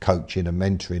 like, coaching and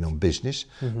mentoring on business,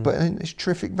 but it's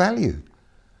terrific value.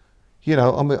 You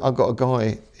know, I've got a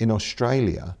guy in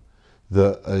Australia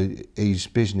that his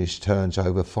business turns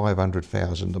over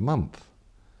 500,000 a month,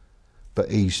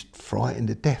 but he's frightened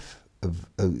to death of,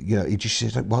 you know, he just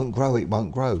says it won't grow.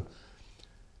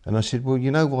 And I said, well,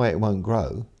 you know why it won't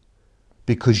grow?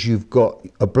 Because you've got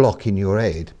a block in your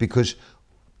head, because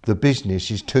the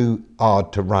business is too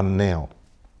hard to run now.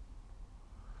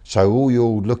 So all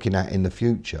you're looking at in the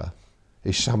future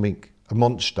is a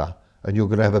monster, and you're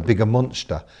going to have a bigger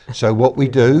monster. So what we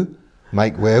do,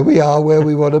 make where we are where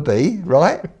we want to be,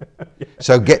 right?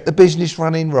 So get the business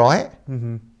running right.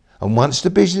 And once the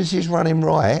business is running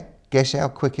right, guess how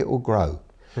quick it will grow?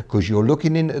 Because you're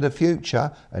looking into the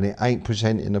future and it ain't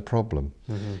presenting a problem.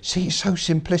 See, it's so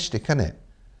simplistic, isn't it?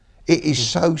 It is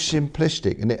so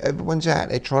simplistic, and everyone's out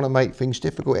there trying to make things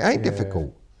difficult. It ain't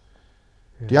difficult.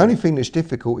 Yeah. The only thing that's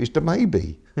difficult is the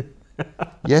maybe.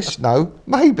 Yes, no,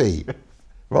 maybe.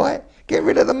 Right? Get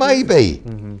rid of the maybe.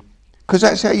 Because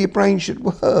that's how your brain should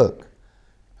work.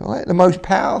 Right? The most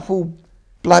powerful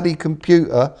bloody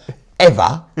computer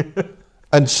ever,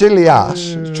 and silly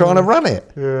us trying to run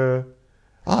it. Yeah.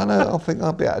 I know, I think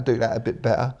I'll be able to do that a bit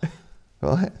better.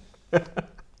 Right?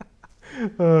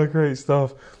 Oh, great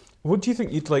stuff. What do you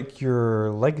think you'd like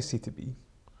your legacy to be?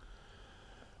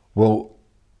 Well,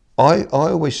 I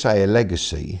always say a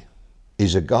legacy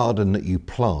is a garden that you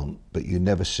plant but you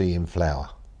never see in flower.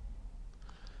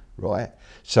 Right?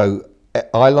 So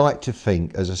I like to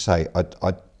think, as I say,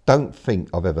 I don't think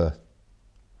I've ever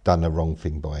done a wrong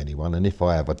thing by anyone, and if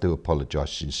I have, I do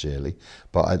apologise sincerely,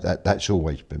 but that's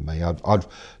always been me. I'd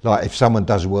like, if someone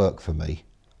does work for me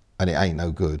and it ain't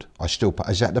no good, I still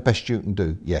pay. Is that the best you can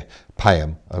do? Yeah, pay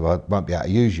them. I won't be able to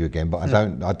use you again, but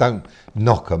I don't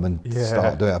knock them and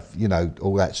start doing, you know,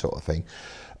 all that sort of thing.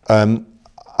 And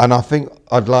I think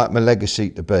I'd like my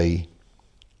legacy to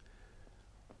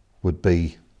would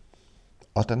be,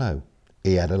 I don't know,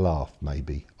 he had a laugh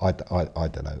maybe. I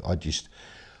don't know.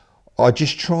 I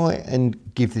just try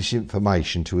and give this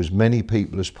information to as many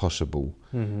people as possible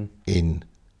in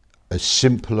as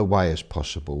simple a way as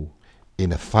possible,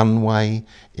 in a fun way,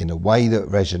 in a way that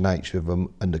resonates with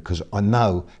them, and because I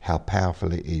know how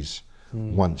powerful it is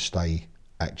once they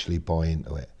actually buy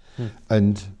into it.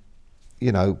 And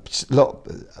you know,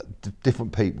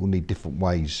 different people need different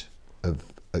ways of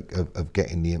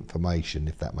getting the information,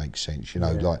 if that makes sense. You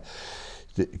know, like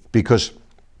because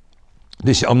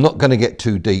this, I'm not going to get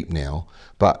too deep now,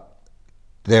 but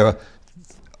there are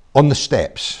on the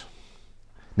steps.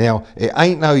 Now, it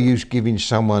ain't no use giving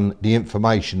someone the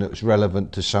information that's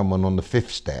relevant to someone on the 5th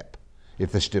step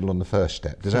if they're still on the 1st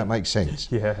step. Does that make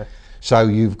sense? Yeah. So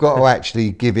you've got to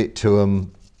actually give it to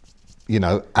them, you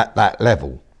know, at that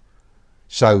level.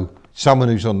 So someone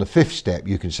who's on the 5th step,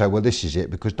 you can say, well, this is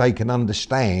it, because they can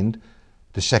understand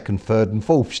the 2nd, 3rd and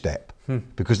 4th step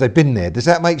because they've been there. Does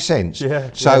that make sense?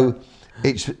 Yeah. So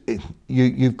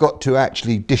you've got to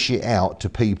actually dish it out to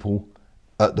people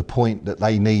at the point that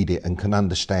they need it and can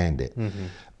understand it.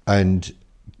 And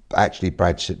actually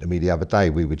Brad said to me the other day,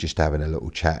 we were just having a little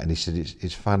chat, and he said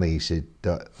it's funny, he said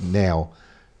that now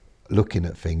looking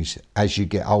at things, as you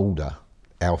get older,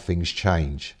 how things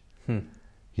change.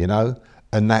 You know,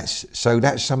 and that's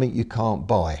something you can't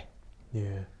buy.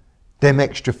 Yeah. Them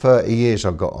extra 30 years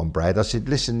I got on Brad, I said,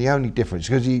 listen, the only difference,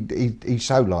 because he's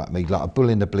so like me, like a bull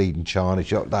in the bleeding china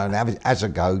shop, has a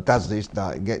go, does this,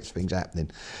 that, gets things happening.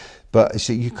 But I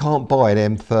said, you can't buy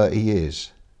them 30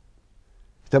 years.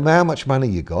 No matter how much money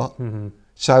you got.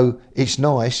 So it's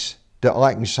nice that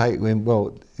I can say to him,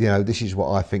 well, you know, this is what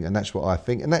I think, and that's what I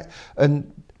think,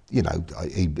 and you know,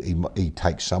 he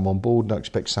takes some on board, and I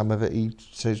expect some of it he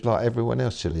says like everyone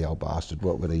else, silly old bastard,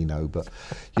 what would he know? But,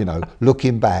 you know,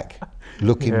 looking back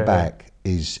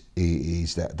is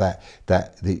that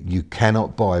you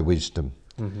cannot buy wisdom.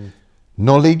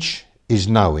 Knowledge is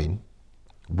knowing,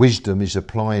 wisdom is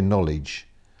applying knowledge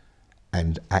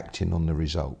and acting on the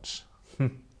results,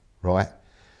 right?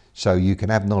 So you can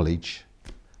have knowledge,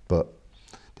 but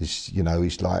this, you know,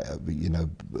 it's like, you know,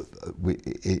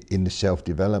 in the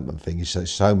self-development thing,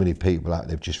 so many people out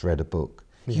there have just read a book.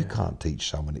 You can't teach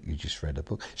someone that you just read a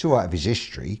book. It's all right if it's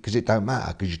history, because it don't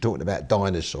matter, because you're talking about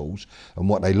dinosaurs and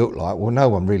what they look like. Well, no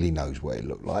one really knows what it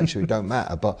looked like, so it don't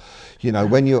matter. But, you know,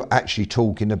 when you're actually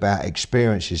talking about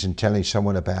experiences and telling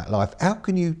someone about life, how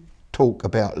can you talk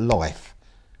about life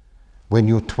when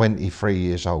you're 23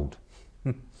 years old?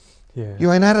 Yeah.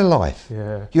 You ain't had a life.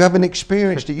 Yeah. You haven't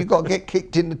experienced it. You've got to get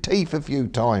kicked in the teeth a few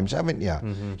times, haven't you?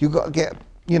 You've got to get,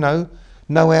 you know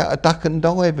how to duck and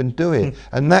dive and do it.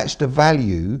 And that's the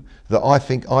value that I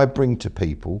think I bring to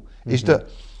people, is that,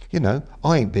 you know,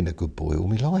 I ain't been a good boy all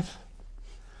my life.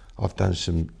 I've done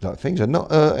some things. I've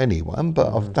not hurt anyone,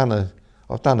 but I've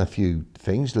done a few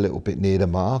things a little bit near the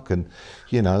mark, and,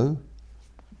 you know,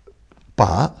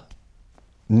 but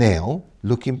now,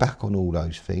 looking back on all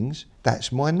those things,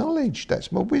 that's my knowledge,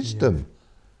 that's my wisdom.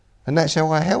 And that's how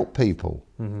I help people.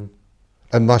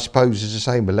 And I suppose, as I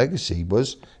say, my legacy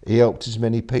was he helped as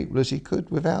many people as he could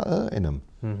without hurting them.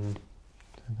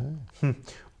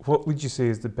 What would you say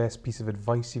is the best piece of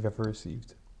advice you've ever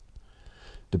received?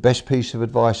 The best piece of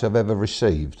advice I've ever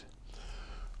received?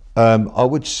 I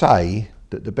would say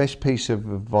that the best piece of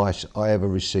advice I ever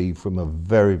received from a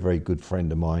very, very good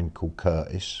friend of mine called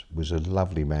Curtis, was a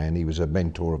lovely man. He was a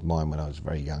mentor of mine when I was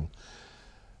very young.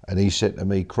 And he said to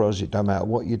me, Cros, it don't matter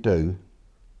what you do,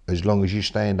 as long as you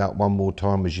stand up one more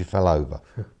time as you fell over.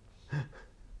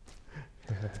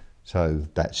 So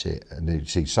that's it. And you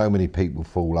see so many people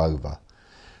fall over.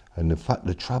 And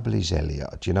the trouble is,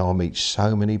 Elliot, do you know, I meet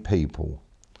so many people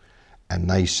and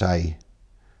they say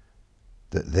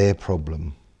that their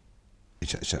problem,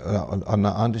 I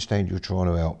understand you're trying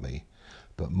to help me,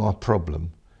 but my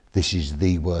problem, this is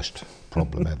the worst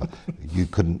problem ever. You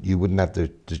wouldn't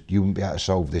be able to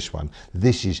solve this one.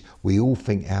 We all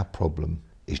think our problem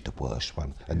is the worst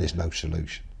one and there's no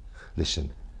solution. Listen,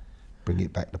 bring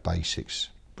it back to basics.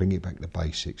 Bring it back to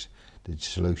basics, the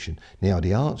solution. Now,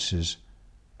 the answers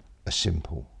are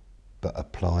simple, but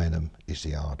applying them is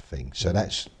the hard thing. So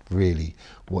that's really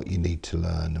what you need to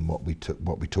learn, and what we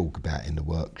talk about in the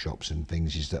workshops and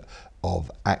things is that of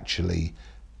actually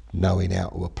knowing how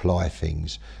to apply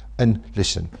things. And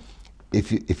listen,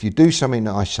 if you do something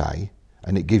that I say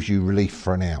and it gives you relief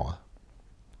for an hour,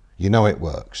 you know it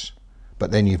works.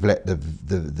 But then you've let the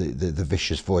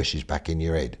vicious voices back in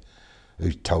your head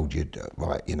who told you,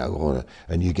 right, you know,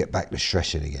 and you get back to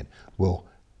stressing again. Well,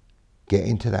 get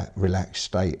into that relaxed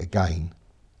state again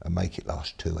and make it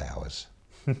last 2 hours.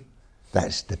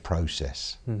 That's the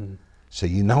process. Mm-hmm. So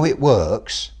you know it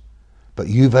works, but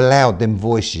you've allowed them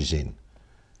voices in,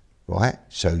 right?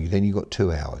 So then you've got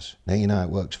 2 hours. Now you know it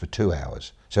works for 2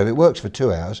 hours. So if it works for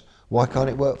 2 hours, why can't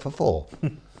it work for 4?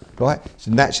 Right?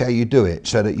 And that's how you do it,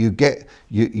 so that you get,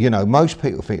 you know, most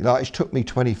people think, like, it's took me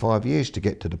 25 years to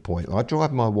get to the point. I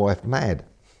drive my wife mad.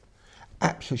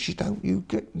 Absolutely, you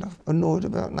get annoyed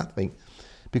about nothing.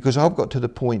 Because I've got to the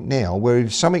point now where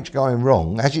if something's going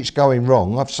wrong, as it's going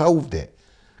wrong, I've solved it.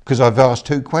 Because I've asked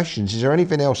 2 questions. Is there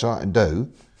anything else I can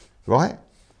do? Right?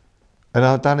 And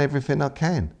I've done everything I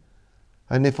can.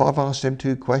 And if I've asked them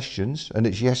 2 questions and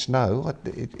it's yes, no,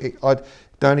 I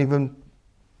don't even,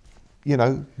 you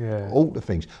know, alter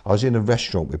things. I was in a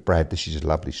restaurant with Brad. This is a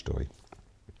lovely story.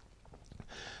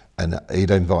 And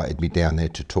he'd invited me down there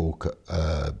to talk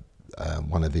at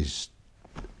one of his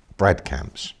Brad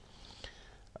camps.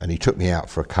 And he took me out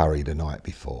for a curry the night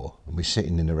before, and we're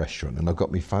sitting in the restaurant, and I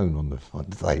got my phone on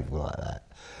the table like that,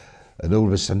 and all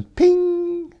of a sudden,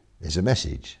 ping! There's a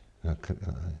message. I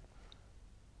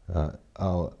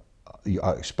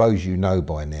suppose you know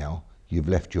by now you've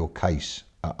left your case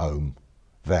at home,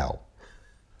 Val.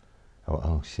 I went,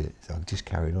 oh shit! So I just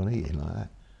carried on eating like that.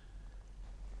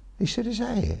 He said, "Is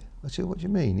that it?" I said, "What do you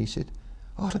mean?" He said,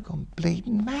 "I'd have gone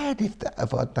bleeding mad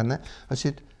if I'd done that." I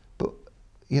said, "But,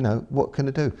 you know, what can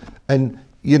I do?" And,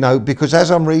 you know, because as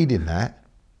I'm reading that,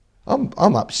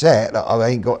 I'm upset that I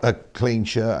ain't got a clean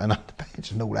shirt and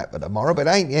underpants and all that for tomorrow, but it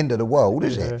ain't the end of the world,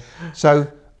 is it?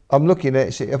 So I'm looking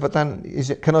at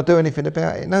it, can I do anything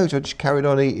about it? No, so I just carried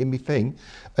on eating my thing.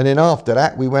 And then after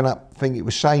that, we went up, I think it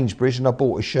was Sainsbury's, and I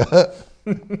bought a shirt,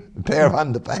 a pair of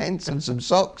underpants and some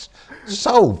socks.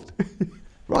 Solved,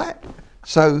 right?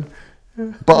 So,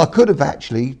 but I could have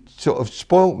actually sort of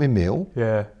spoilt my meal,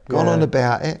 gone on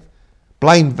about it,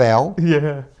 blamed Val,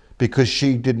 because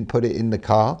she didn't put it in the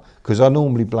car, because I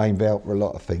normally blame Val for a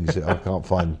lot of things that I can't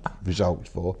find results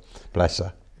for, bless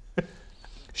her.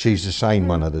 She's the same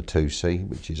one of the two, see,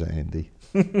 which is handy.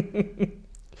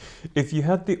 If you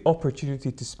had the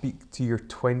opportunity to speak to your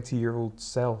 20-year-old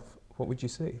self, what would you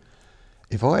say?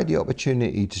 If I had the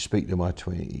opportunity to speak to my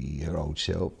 20-year-old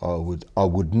self, I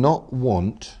would not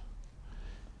want.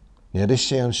 Now this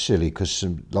sounds silly because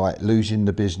like losing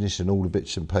the business and all the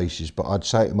bits and pieces, but I'd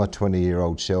say to my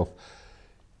 20-year-old self,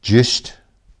 just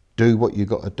do what you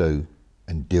got to do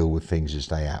and deal with things as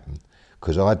they happen.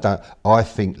 Because I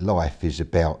think life is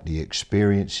about the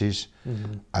experiences,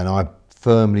 and I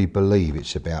firmly believe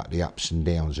it's about the ups and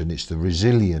downs, and it's the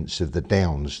resilience of the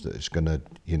downs that's going to,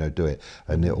 you know, do it.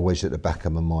 And they're always at the back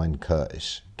of my mind,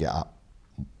 Curtis, get up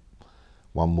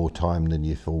one more time, then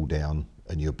you fall down,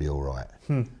 and you'll be all right.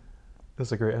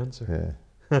 That's a great answer.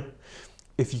 Yeah.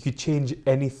 If you could change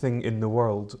anything in the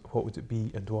world, what would it be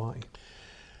and why?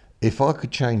 If I could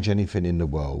change anything in the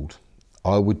world,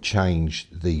 I would change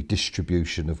the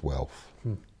distribution of wealth.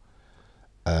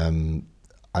 And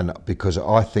because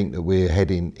I think that we're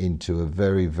heading into a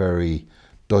very, very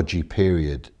dodgy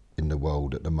period in the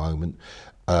world at the moment,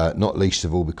 not least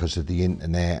of all because of the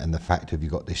internet and the fact that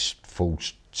you've got this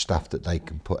false stuff that they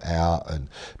can put out and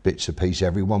bits and pieces.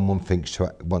 Everyone wants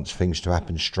things to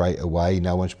happen straight away.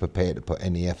 No one's prepared to put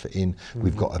any effort in.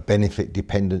 We've got a benefit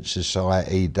dependent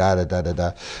society,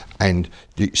 And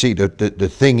see,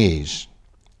 the thing is,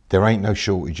 there ain't no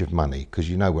shortage of money, because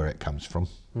you know where it comes from.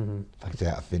 It's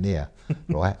out of thin air,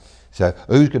 right? So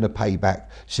who's going to pay back?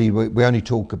 See, we only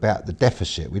talk about the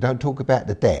deficit. We don't talk about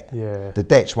the debt. The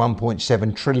debt's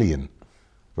 1.7 trillion,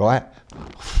 right?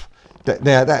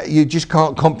 Now that you just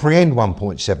can't comprehend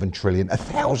 1.7 trillion.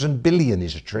 1,000 billion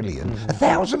is a trillion.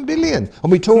 1,000 billion,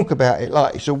 and we talk about it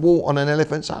like it's a wart on an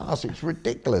elephant's arse. It's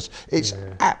ridiculous. It's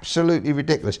absolutely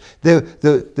ridiculous.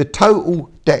 The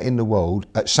total debt in the world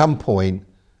at some point,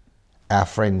 our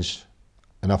friends,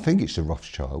 and I think it's the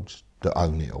Rothschilds that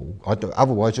own it all.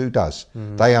 Otherwise, who does?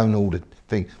 They own all the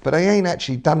thing, but they ain't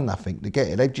actually done nothing to get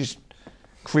it. They've just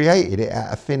created it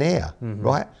out of thin air,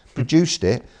 right? Produced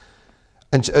it.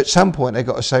 And at some point, they've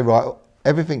got to say, right,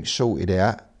 everything's sorted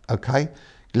out, okay?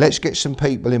 Let's get some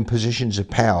people in positions of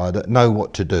power that know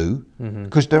what to do,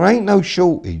 because there ain't no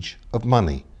shortage of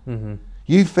money.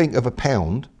 You think of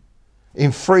 £1, in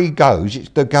 3 goes, it's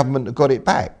the government that got it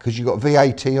back, because you've got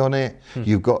VAT on it,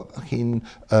 you've got fucking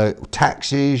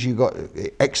taxes, you've got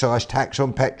excise tax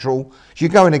on petrol. So you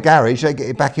go in a garage, they get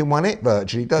it back in 1 hit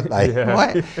virtually, don't they?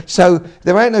 Right? So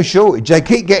there ain't no shortage. They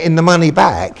keep getting the money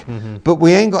back, but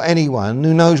we ain't got anyone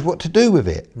who knows what to do with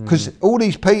it. Because all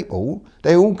these people,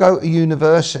 they all go to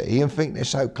university and think they're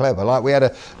so clever. Like we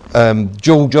had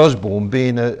George Osborne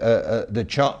being the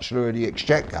Chancellor of the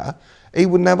Exchequer. He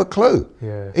wouldn't have a clue.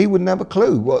 He wouldn't have a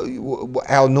clue what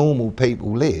how normal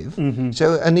people live.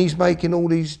 So, and he's making all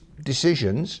these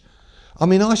decisions. I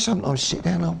mean, I sometimes sit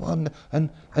down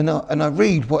and I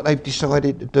read what they've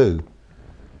decided to do.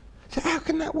 So how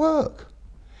can that work?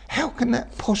 How can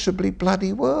that possibly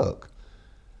bloody work?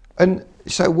 And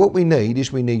so what we need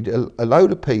is a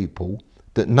load of people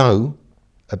that know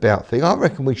about things. I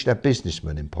reckon we should have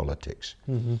businessmen in politics,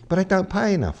 but they don't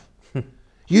pay enough.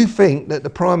 You think that the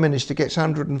Prime Minister gets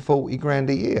 140 grand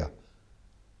a year?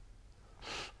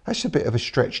 That's a bit of a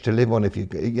stretch to live on if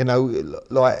you know,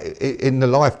 like in the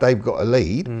life they've got to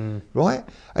lead, right?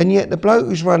 And yet the bloke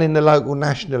who's running the local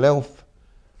National Health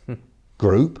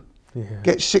group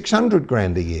gets 600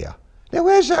 grand a year. Now,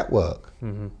 where's that work?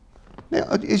 Now,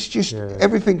 it's just,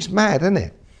 everything's mad, isn't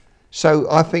it?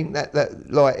 So I think that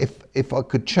like, if I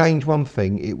could change one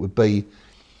thing, it would be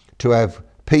to have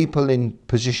people in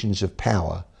positions of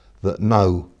power that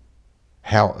know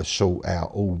how to sort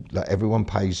out all, like everyone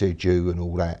pays their due and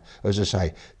all that. As I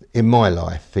say, in my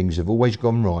life, things have always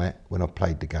gone right when I've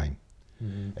played the game.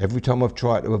 Every time I've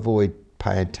tried to avoid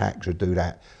paying tax or do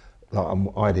that, like I'm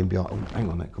hiding behind, oh, hang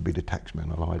on, that could be the tax man,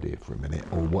 I'll hide here for a minute,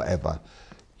 or whatever.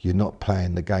 You're not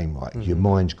playing the game right. Your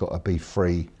mind's got to be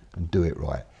free and do it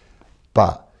right.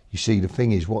 But you see, the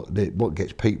thing is, what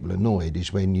gets people annoyed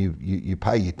is when you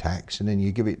pay your tax and then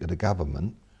you give it to the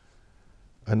government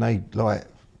and they like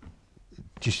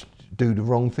just do the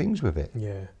wrong things with it.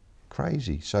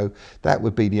 Crazy. So that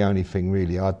would be the only thing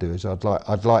really I'd do, is I'd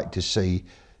like to see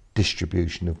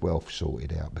distribution of wealth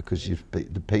sorted out, because if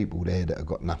the people there that have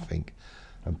got nothing,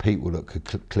 and people that could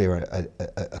clear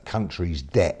a country's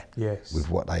debt with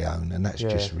what they own, and that's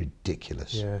just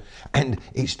ridiculous. And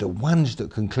it's the ones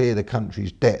that can clear the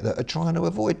country's debt that are trying to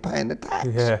avoid paying the tax.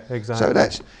 Exactly. So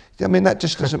that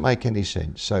just doesn't make any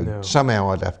sense. So somehow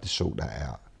I'd have to sort that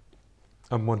out.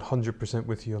 I'm 100%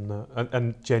 with you on that.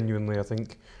 And genuinely, I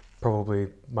think probably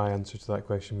my answer to that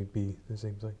question would be the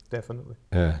same thing. Definitely.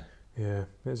 Yeah,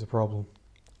 it's a problem.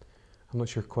 I'm not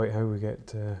sure quite how we get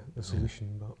the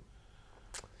solution, but...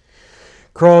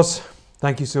 Cross,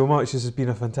 thank you so much. This has been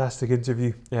a fantastic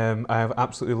interview. I have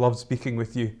absolutely loved speaking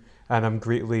with you, and I'm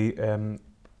greatly,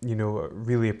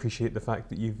 really appreciate the fact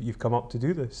that you've come up to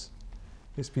do this.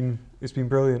 It's been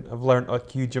brilliant. I've learned a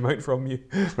huge amount from you.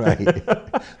 Right.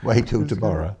 Wait till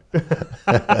tomorrow. When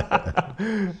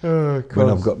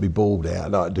I've got my ball out,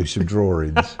 I'd like to do some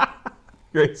drawings.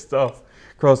 Great stuff.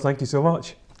 Cross, thank you so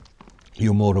much.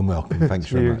 You're more than welcome. Thanks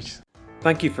very much.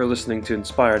 Thank you for listening to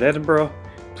Inspired Edinburgh.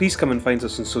 Please come and find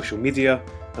us on social media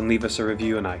and leave us a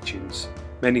review on iTunes.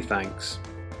 Many thanks.